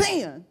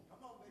sin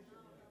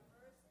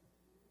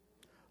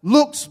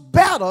looks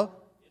better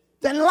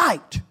than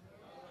light.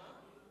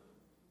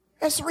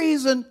 That's the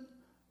reason,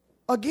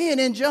 again,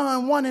 in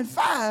John 1 and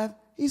 5,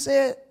 he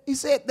said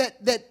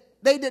that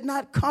they did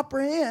not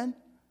comprehend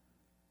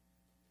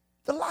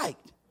the light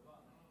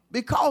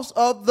because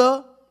of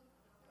the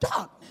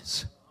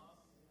darkness.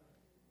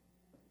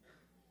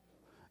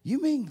 You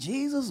mean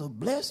Jesus will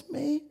bless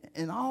me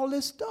and all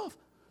this stuff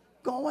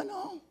going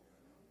on?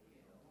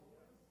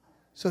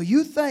 So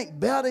you think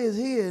better is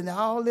here and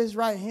all this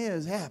right here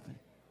is happening.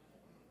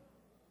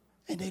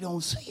 And they don't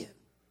see it.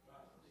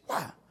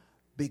 Why?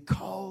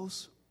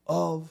 Because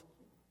of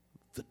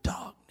the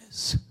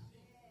darkness.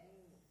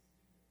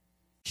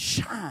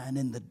 Shine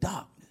in the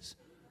darkness,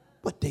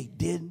 but they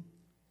didn't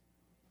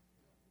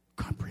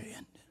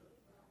comprehend it.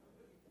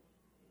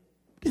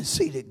 Didn't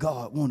see that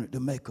God wanted to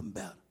make them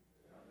better.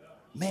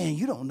 Man,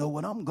 you don't know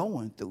what I'm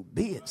going through.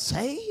 Be it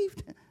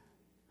saved.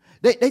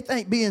 They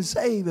think being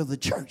saved is a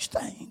church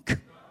thing.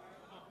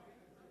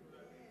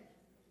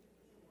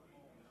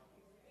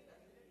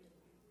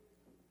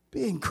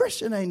 Being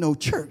Christian ain't no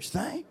church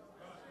thing.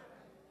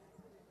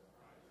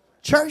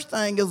 Church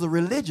thing is a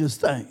religious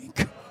thing.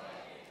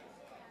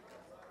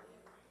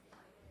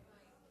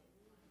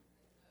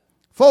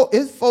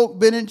 It's folk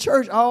been in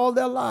church all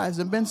their lives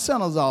and been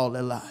sinners all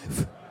their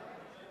life.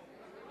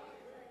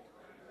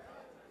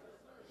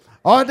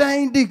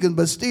 Ordained deacons,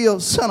 but still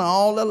sinner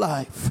all their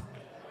life.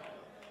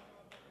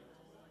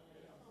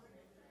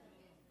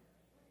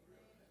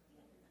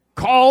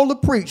 Called to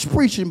preach,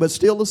 preaching, but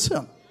still a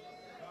sinner.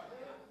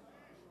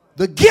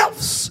 The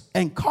gifts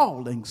and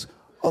callings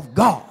of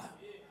God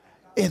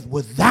is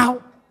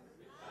without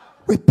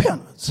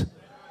repentance.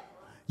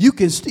 You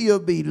can still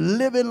be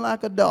living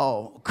like a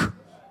dog.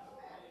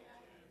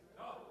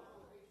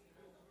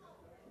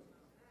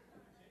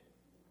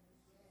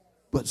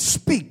 But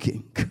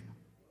speaking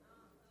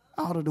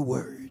out of the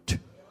word.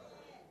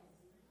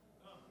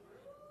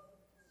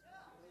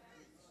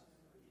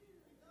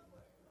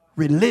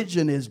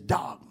 Religion is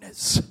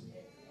darkness.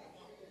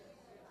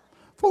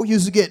 Folks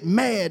used to get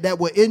mad that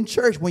were in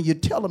church when you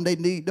tell them they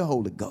need the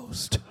Holy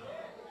Ghost.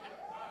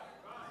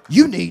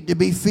 You need to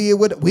be filled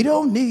with it. We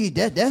don't need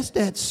that. That's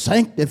that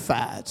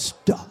sanctified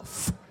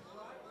stuff.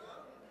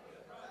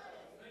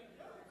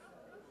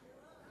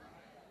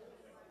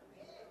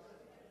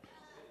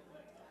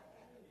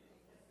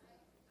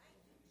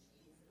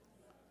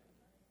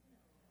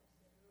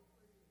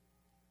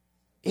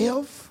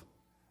 If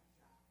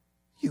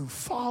you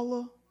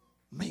follow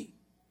me,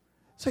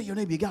 say your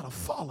neighbor, you got to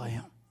follow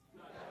him.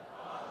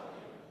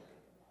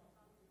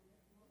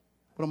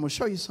 But I'm going to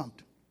show you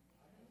something.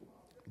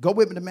 Go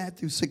with me to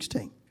Matthew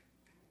 16.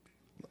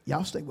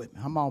 Y'all stay with me.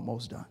 I'm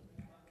almost done.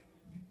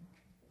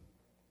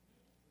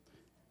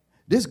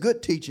 This is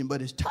good teaching,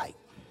 but it's tight.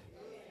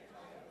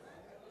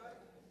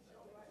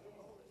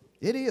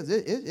 It is.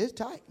 It's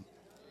tight.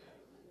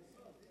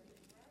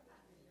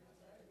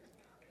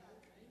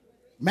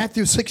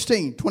 Matthew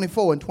 16,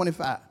 24 and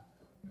 25.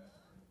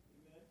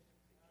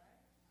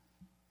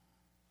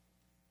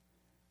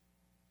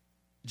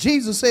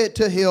 Jesus said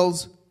to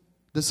his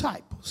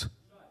disciples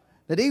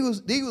that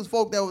these was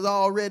folk that was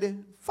already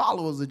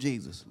followers of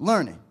Jesus,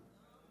 learning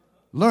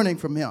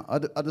from him.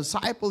 A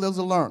disciple is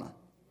a learner,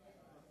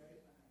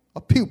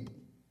 a pupil,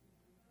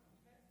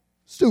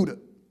 student.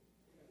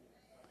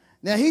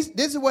 Now, this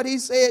is what he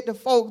said to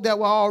folk that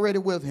were already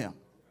with him.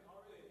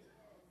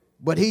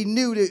 But he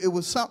knew that it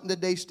was something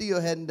that they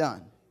still hadn't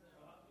done.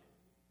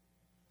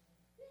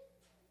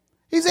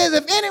 He says,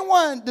 if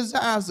anyone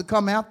desires to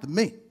come after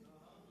me,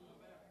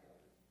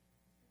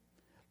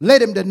 let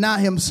him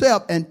deny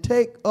himself and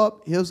take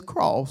up his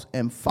cross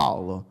and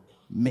follow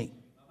me.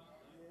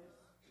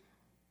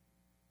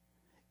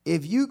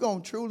 If you're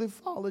going to truly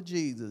follow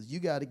Jesus, you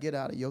got to get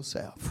out of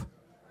yourself.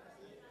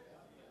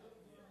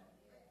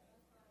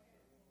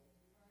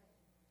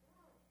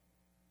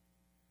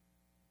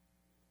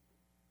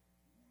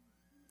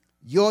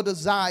 Your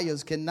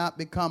desires cannot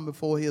become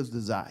before his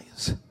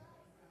desires.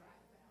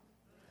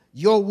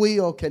 Your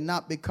will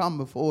cannot become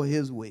before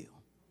his will.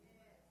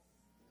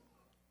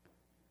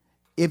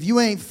 If you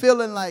ain't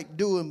feeling like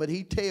doing what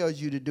he tells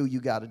you to do, you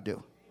got to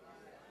do.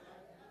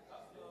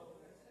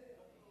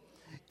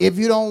 If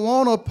you don't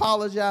want to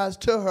apologize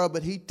to her,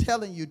 but he's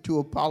telling you to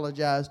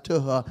apologize to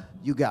her,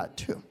 you got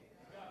to.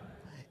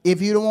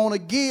 If you don't want to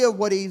give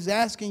what he's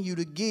asking you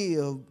to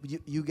give,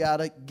 you got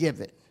to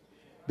give it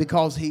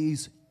because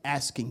he's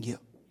asking you.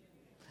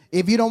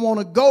 If you don't want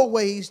to go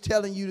where he's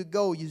telling you to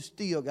go, you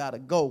still got to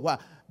go. Why?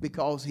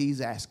 Because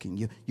he's asking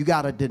you. You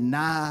got to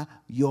deny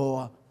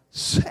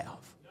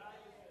yourself.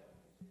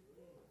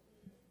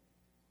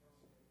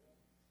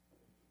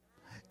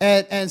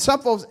 And some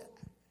folks,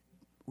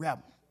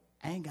 Rabbi,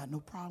 I ain't got no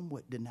problem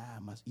with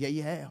denying myself. Yeah,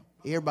 you have.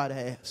 Everybody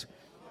has.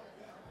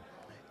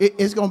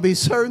 It's going to be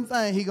certain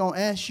things he's going to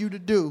ask you to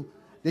do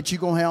that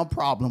you're going to have a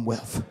problem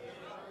with.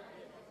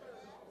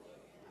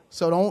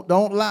 So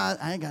don't lie.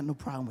 I ain't got no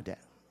problem with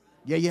that.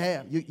 Yeah, you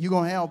have. You're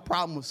going to have a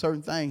problem with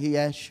certain things he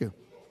asks you.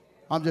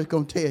 I'm just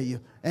going to tell you.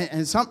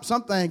 And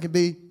something can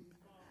be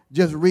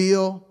just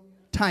real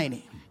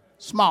tiny,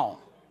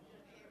 small.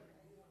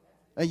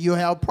 And you'll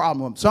have a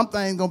problem with them. Some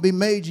things going to be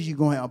major, you're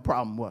going to have a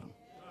problem with them.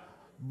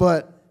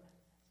 But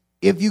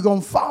if you're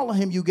going to follow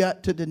him, you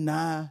got to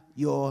deny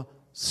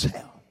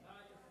yourself.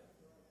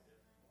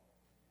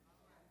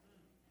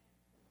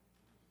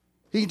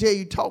 He can tell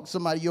you talk to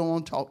somebody you don't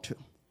want to talk to.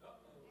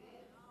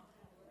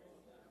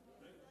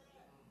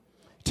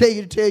 Tell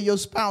you to tell your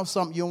spouse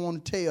something you don't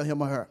want to tell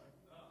him or her.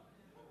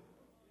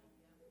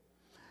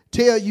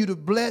 Tell you to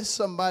bless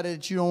somebody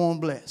that you don't want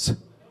to bless.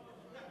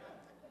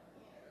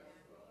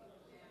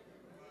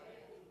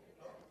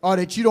 Or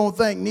that you don't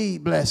think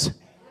need blessing.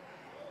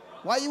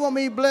 Why you want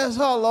me to bless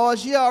her, Lord?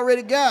 She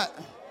already got.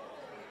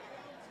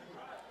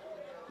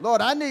 Lord,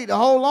 I need to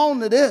hold on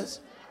to this.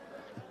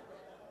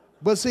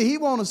 But see, he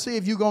want to see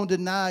if you're going to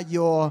deny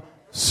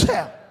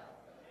yourself.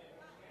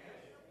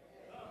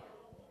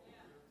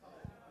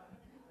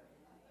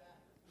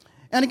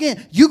 And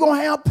again, you're going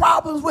to have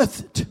problems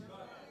with it.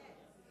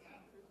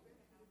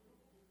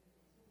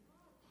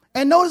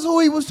 And notice who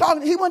he was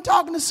talking to. He wasn't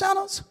talking to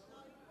sinners.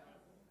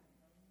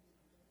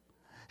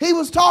 He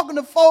was talking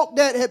to folk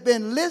that had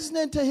been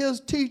listening to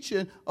his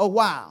teaching a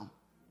while.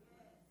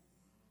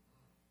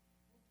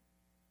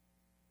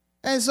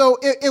 And so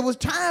it was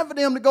time for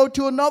them to go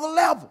to another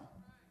level.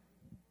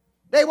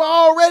 They were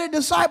already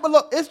disciples.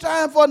 Look, it's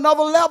time for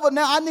another level.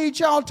 Now I need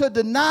y'all to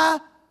deny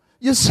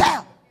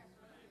yourself.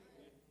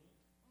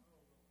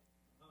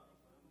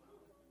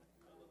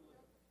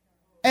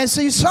 And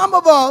see, some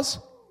of us,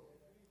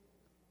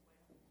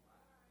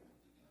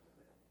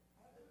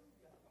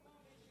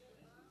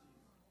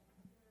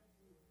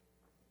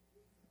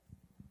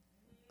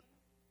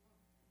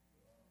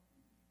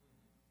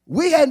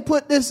 we hadn't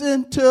put this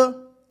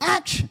into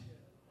action.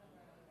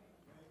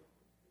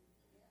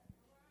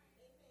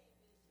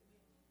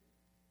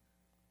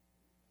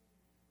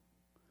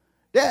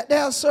 There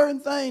are certain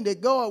things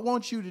that God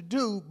wants you to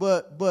do,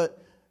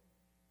 but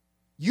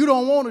you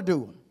don't want to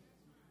do them.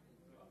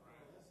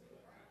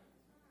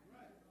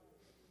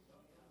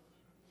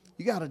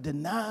 You got to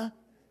deny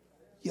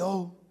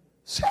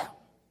yourself.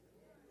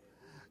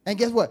 And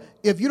guess what?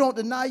 If you don't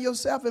deny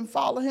yourself and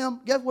follow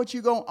him, guess what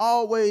you're going to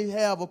always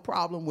have a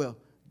problem with?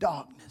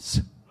 Darkness.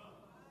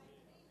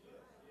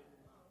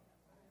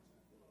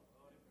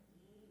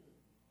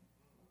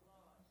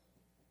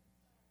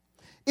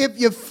 If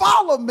you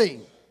follow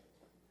me,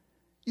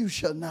 you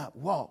shall not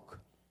walk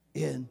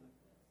in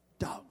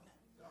darkness.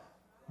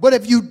 But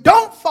if you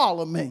don't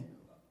follow me,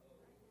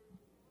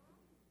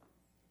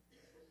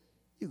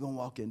 you're going to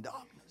walk in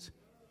darkness.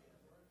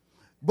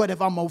 But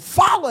if I'm going to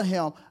follow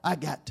him, I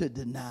got to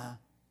deny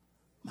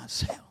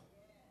myself.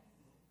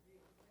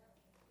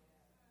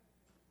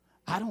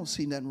 I don't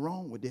see nothing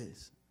wrong with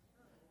this.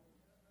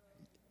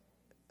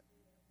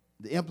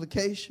 The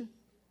implication,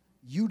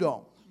 you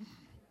don't.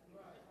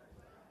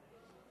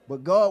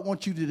 But God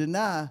wants you to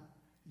deny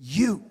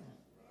you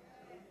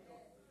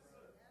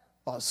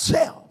or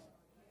self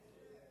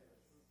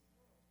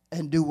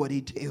and do what he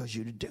tells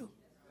you to do.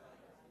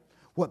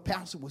 What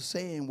Pastor was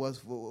saying was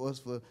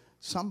for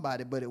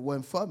somebody, but it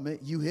wasn't for me.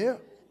 You hear?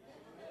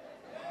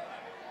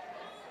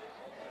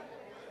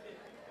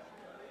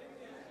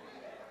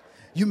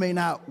 You may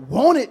not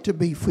want it to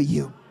be for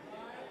you.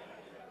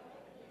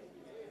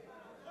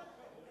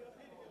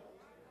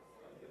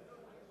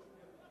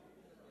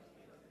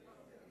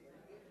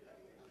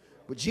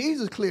 But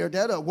Jesus cleared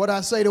that up. What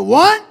I say to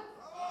one,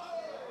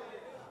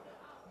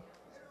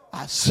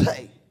 I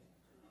say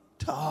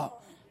to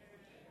all.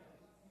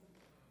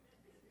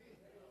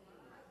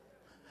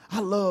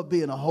 I love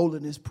being a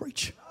holiness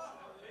preacher.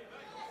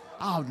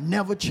 I'll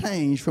never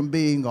change from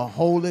being a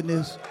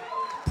holiness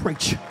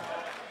preacher.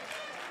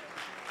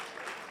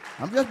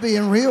 I'm just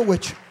being real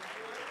with you.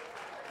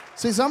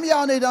 See, some of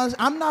y'all need to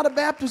understand, I'm not a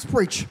Baptist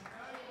preacher.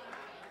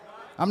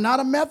 I'm not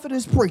a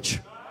Methodist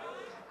preacher.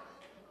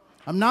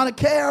 I'm not a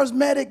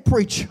charismatic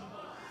preacher.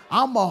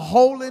 I'm a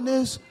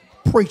holiness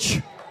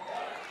preacher.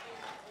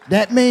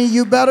 That means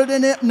you better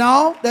than it?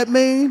 No, that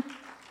means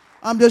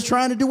I'm just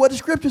trying to do what the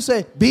scripture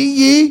says. Be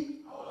ye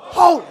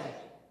holy.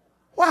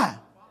 Why?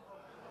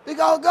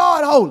 Because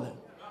God holy.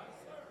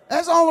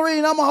 That's the only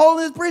reason I'm a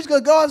holiness preacher,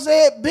 because God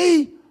said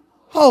be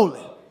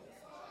holy.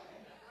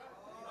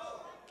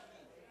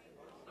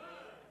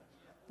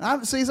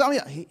 See, some of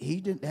y'all,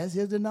 he didn't, that's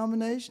his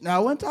denomination. Now, I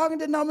wasn't talking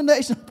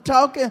denomination, I'm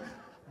talking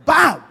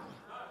Bible.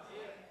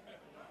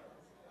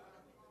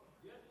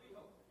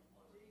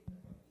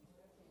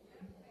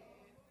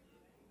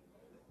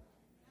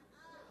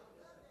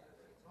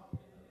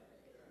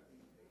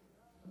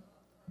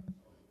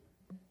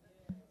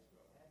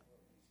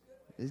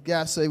 This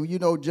guy say, well, you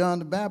know, John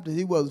the Baptist,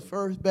 he was the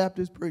first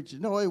Baptist preacher.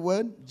 No, he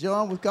wasn't.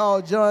 John was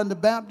called John the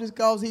Baptist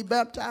because he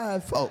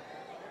baptized folk.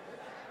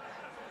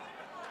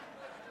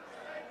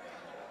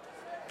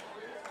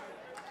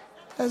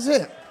 That's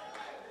it.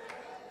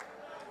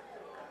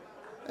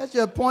 That's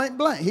just point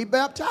blank. He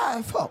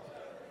baptized folk.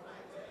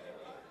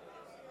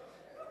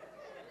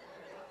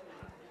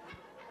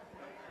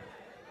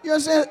 You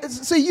understand?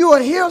 See, you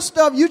will hear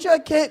stuff. You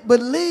just can't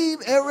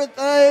believe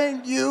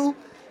everything you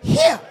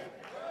hear.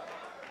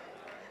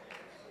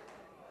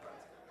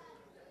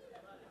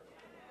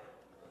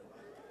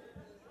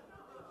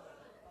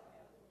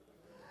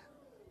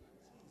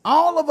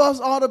 All of us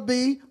ought to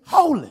be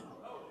holy.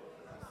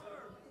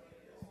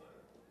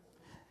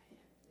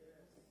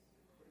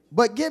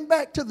 But getting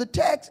back to the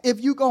text, if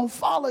you're going to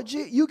follow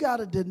Jesus, you got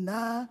to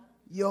deny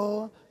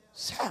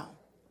yourself.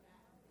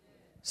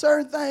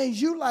 Certain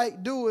things you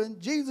like doing,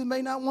 Jesus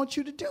may not want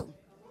you to do.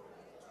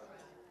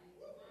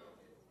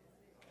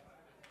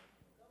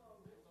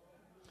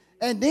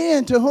 And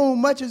then to whom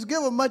much is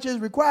given, much is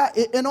required.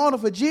 In order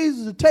for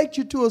Jesus to take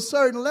you to a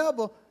certain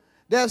level,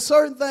 there are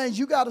certain things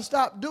you got to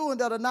stop doing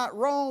that are not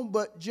wrong,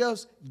 but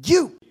just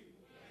you.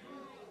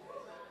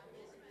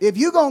 If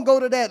you're going to go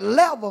to that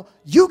level,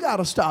 you got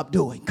to stop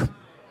doing.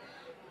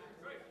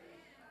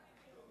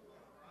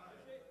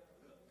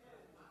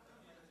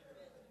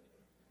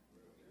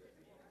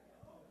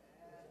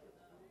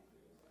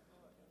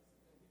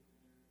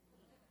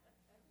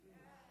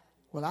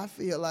 Well, I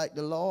feel like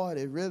the Lord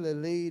is really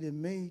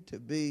leading me to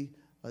be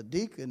a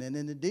deacon. And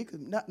in the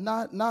deacon,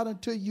 not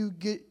until you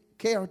get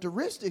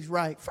characteristics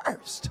right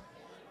first.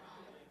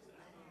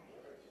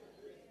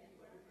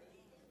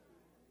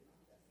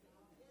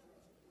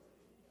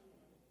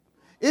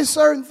 It's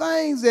certain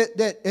things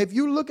that if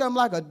you look at them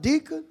like a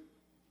deacon,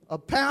 a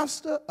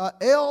pastor, an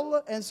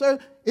elder, and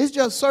certain, it's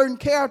just certain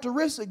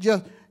characteristics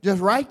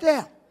just right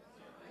there.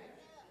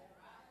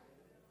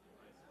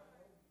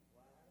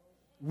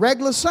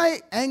 Regular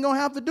saint ain't going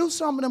to have to do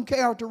some of them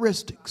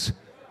characteristics.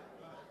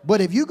 But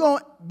if you're going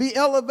to be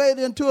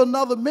elevated into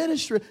another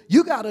ministry,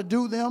 you got to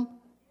do them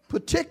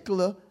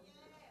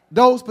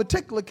those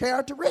particular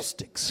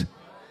characteristics.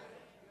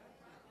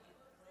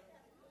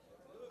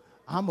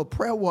 I'm a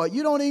prayer warrior.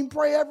 You don't even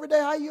pray every day.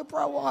 How you a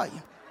prayer warrior?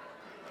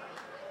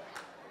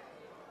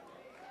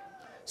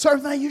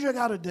 Certain things you just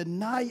got to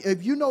deny.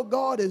 If you know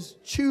God is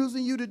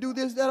choosing you to do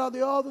this, that, or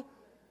the other,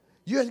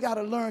 you just got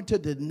to learn to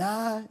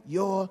deny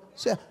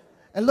yourself.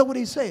 And look what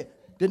he said.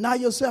 Deny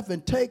yourself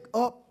and take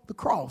up the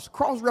cross.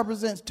 Cross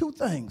represents two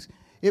things.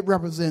 It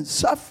represents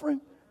suffering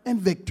and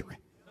victory.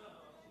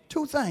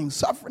 Two things,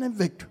 suffering and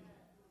victory.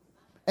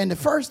 And the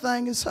first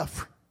thing is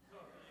suffering.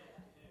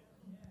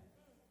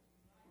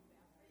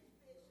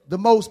 The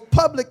most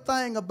public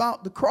thing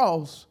about the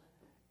cross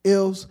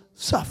is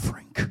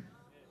suffering.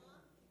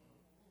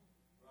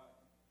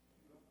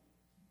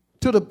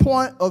 To the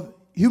point of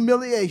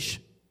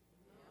humiliation.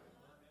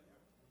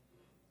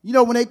 You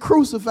know, when they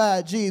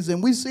crucified Jesus,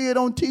 and we see it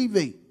on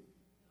TV,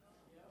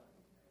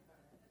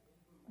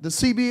 the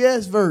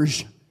CBS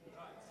version,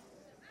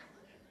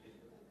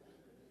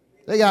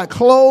 they got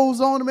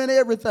clothes on them and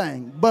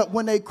everything. But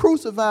when they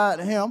crucified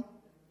him,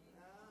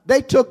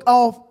 they took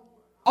off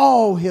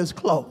all his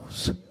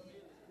clothes.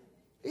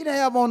 He didn't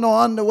have on no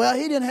underwear.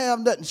 He didn't have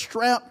nothing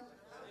strapped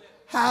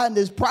high in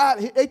his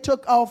pride. They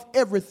took off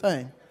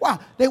everything. Why?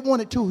 They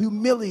wanted to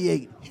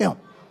humiliate him.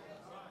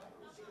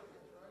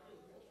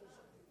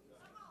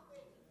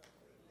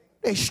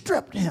 They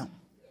stripped him.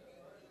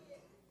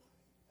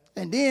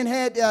 And then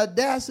had the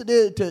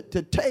audacity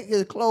to take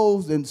his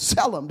clothes and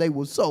sell them. They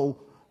were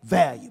so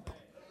valuable.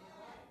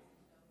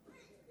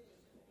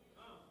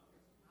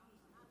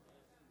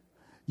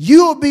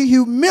 You'll be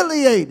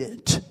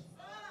humiliated,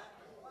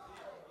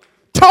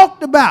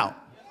 talked about,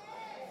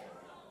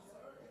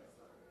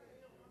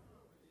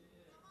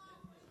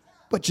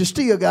 but you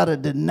still got to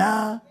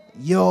deny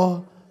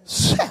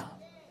yourself.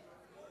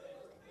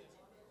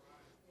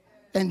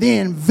 And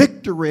then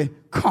victory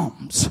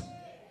comes.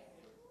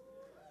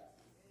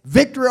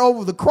 Victory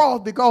over the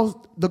cross, because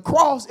the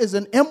cross is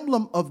an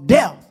emblem of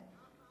death.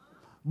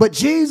 But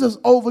Jesus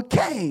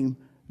overcame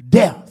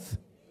death.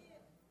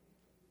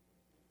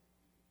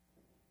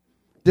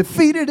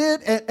 Defeated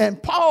it,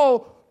 and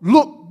Paul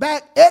looked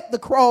back at the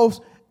cross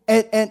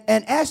and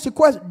asked the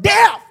question,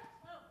 death,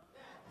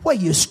 where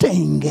you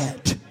sting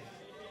at?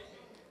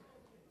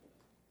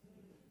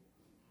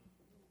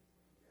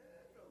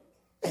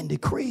 And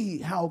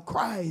decreed how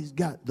Christ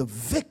got the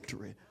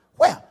victory.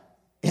 Well,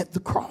 at the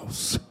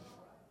cross.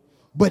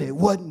 But it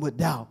wasn't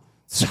without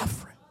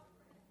suffering.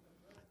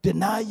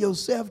 Deny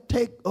yourself,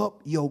 take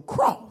up your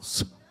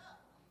cross.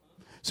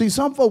 See,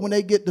 some folk, when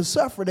they get to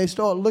suffer, they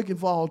start looking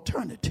for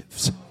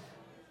alternatives.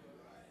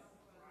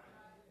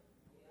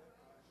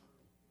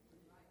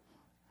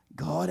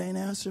 God ain't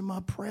answering my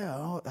prayer,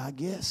 I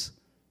guess.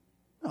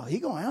 No, he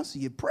going to answer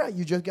your prayer.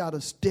 You just got to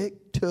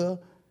stick to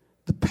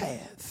the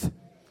path.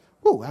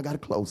 Whoa, I got to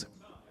close it.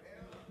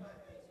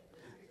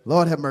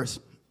 Lord have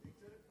mercy.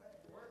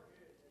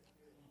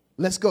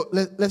 Let's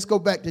go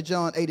back to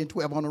John 8 and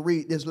 12. I want to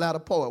read this latter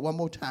part one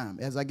more time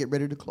as I get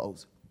ready to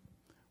close.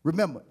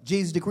 Remember,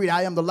 Jesus decreed,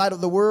 I am the light of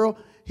the world.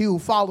 He who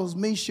follows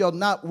me shall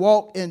not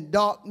walk in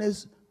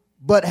darkness,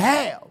 but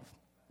have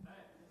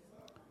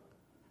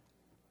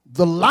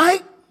the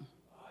light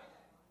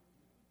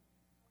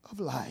of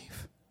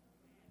life.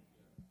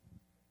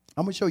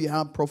 I'm going to show you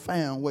how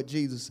profound what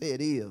Jesus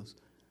said is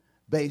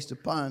based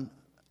upon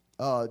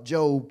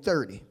Job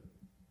 30.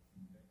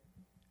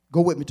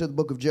 Go with me to the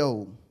book of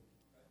Job,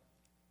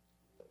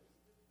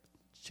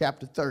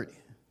 chapter 30.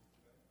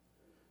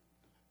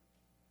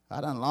 I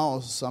done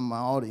lost some of my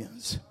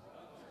audience.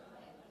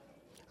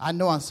 I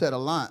know I said a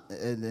lot,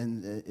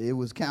 and it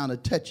was kind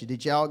of touchy.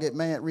 Did y'all get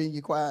mad reading?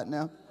 You quiet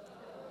now?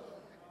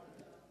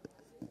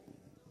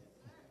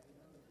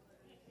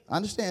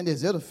 Understand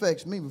this. It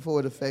affects me before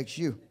it affects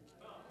you.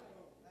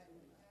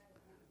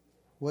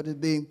 What is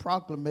being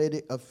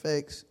proclamated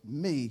affects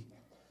me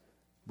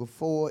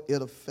before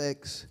it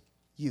affects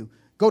you.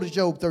 Go to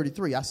Job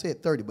 33. I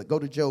said 30, but go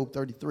to Job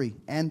 33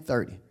 and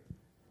 30.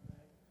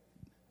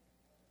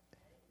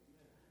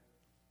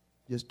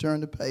 Just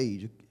turn the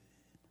page.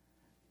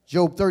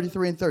 Job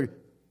 33 and 30.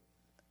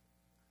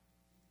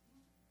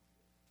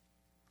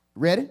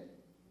 Ready?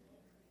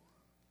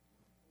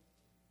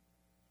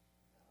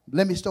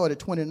 Let me start at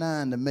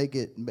 29 to make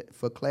it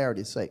for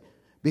clarity's sake.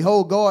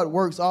 Behold, God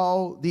works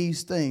all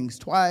these things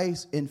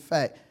twice, in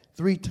fact,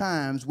 3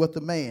 times with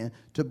a man,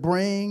 to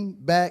bring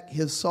back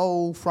his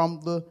soul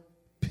from the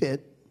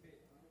pit,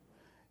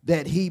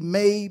 that he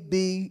may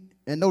be,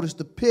 and notice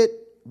the pit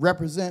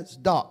represents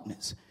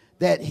darkness,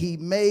 that he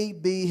may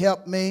be,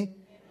 help me,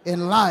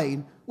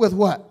 enlightened with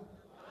what?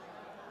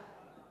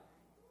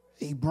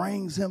 He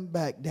brings him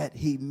back that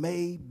he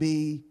may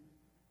be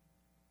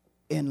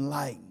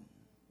enlightened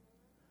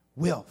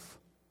with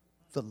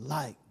the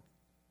light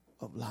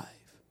of life.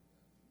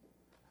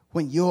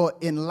 When you're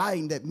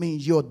enlightened, that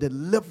means you're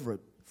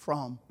delivered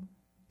from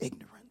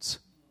ignorance.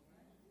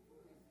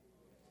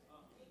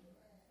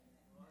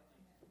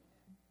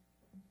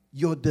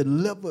 You're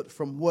delivered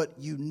from what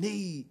you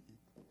need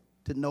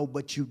to know,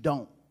 but you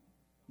don't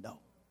know.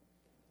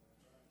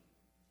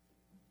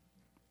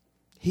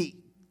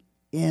 He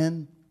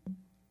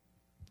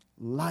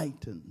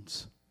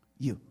enlightens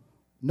you.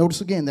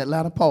 Notice again that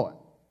latter part.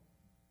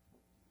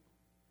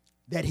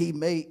 That he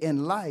may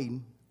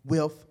enlighten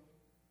with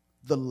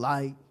the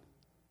light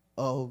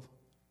of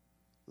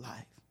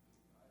life.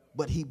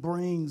 But he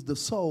brings the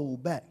soul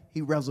back.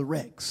 He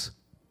resurrects.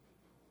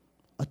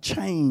 A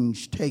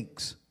change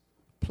takes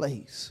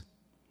place.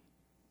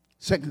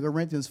 2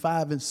 Corinthians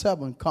 5 and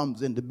 7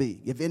 comes into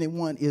being. If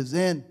anyone is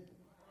in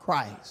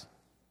Christ,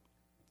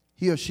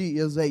 he or she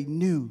is a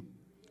new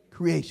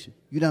creation.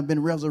 You done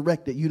been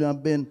resurrected. You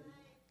done been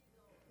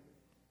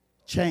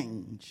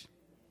changed.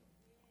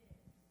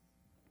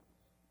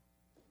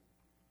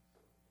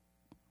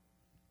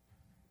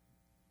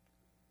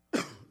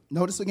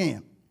 Notice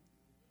again.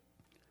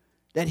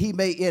 That he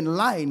may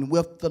enlighten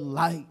with the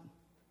light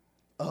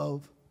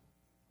of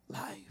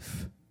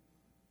life.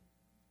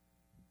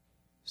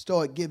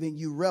 Start giving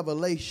you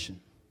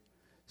revelation.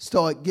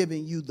 Start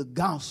giving you the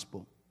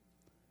gospel.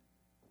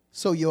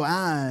 So your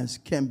eyes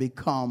can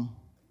become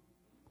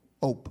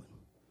open.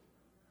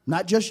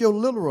 Not just your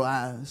literal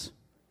eyes,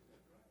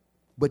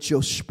 but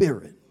your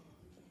spirit.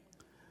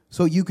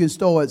 So you can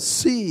start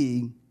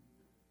seeing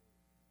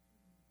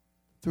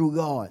through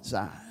God's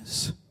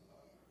eyes.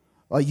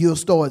 Or you'll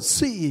start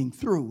seeing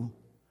through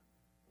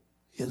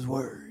his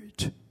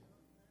word.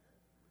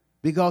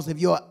 Because if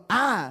your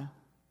eye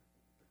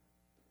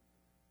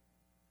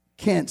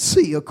can't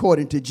see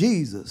according to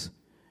Jesus,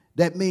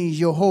 that means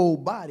your whole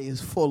body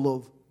is full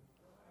of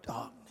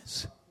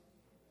darkness.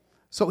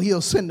 So he'll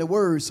send the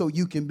word so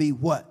you can be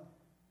what?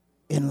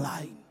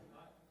 Enlightened.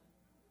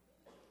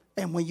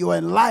 And when you're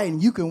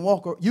enlightened, you can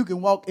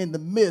walk in the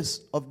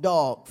midst of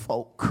dark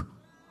folk,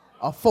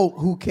 or folk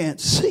who can't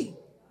see.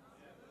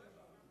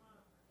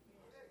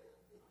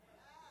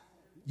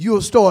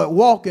 You'll start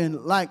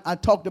walking like I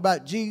talked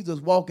about Jesus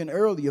walking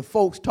earlier.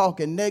 Folks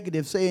talking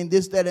negative, saying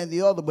this, that, and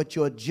the other, but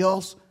you're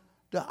just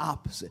the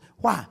opposite.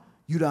 Why?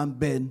 You done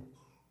been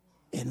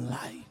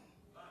enlightened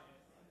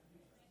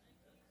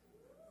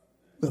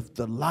with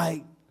the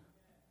light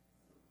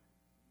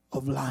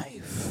of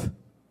life.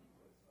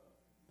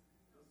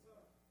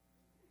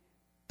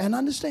 And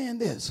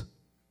understand this.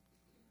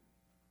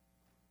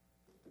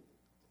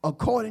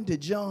 According to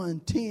John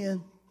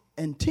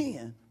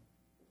 10:10,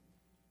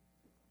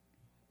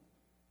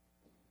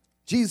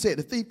 Jesus said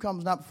the thief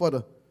comes not for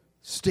to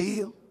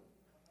steal,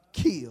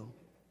 kill,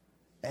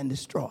 and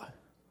destroy.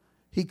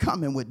 He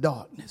coming with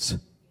darkness.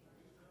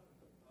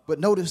 But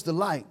notice the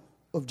light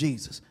of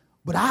Jesus.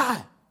 But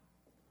I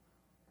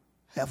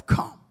have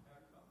come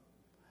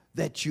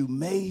that you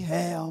may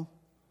have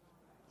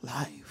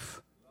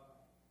life.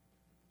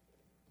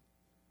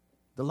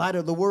 The light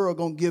of the world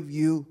going to give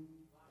you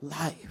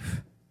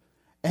life.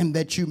 And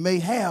that you may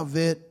have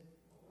it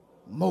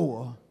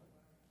more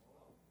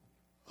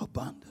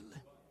abundantly.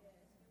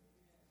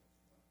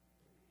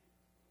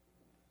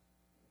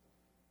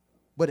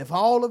 But if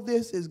all of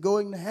this is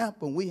going to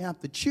happen, we have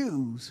to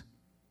choose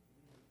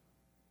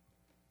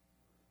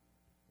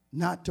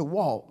not to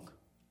walk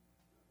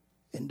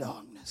in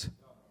darkness.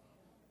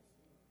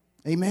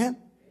 Amen?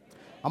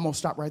 I'm going to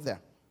stop right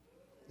there.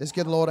 Let's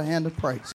give the Lord a hand of praise.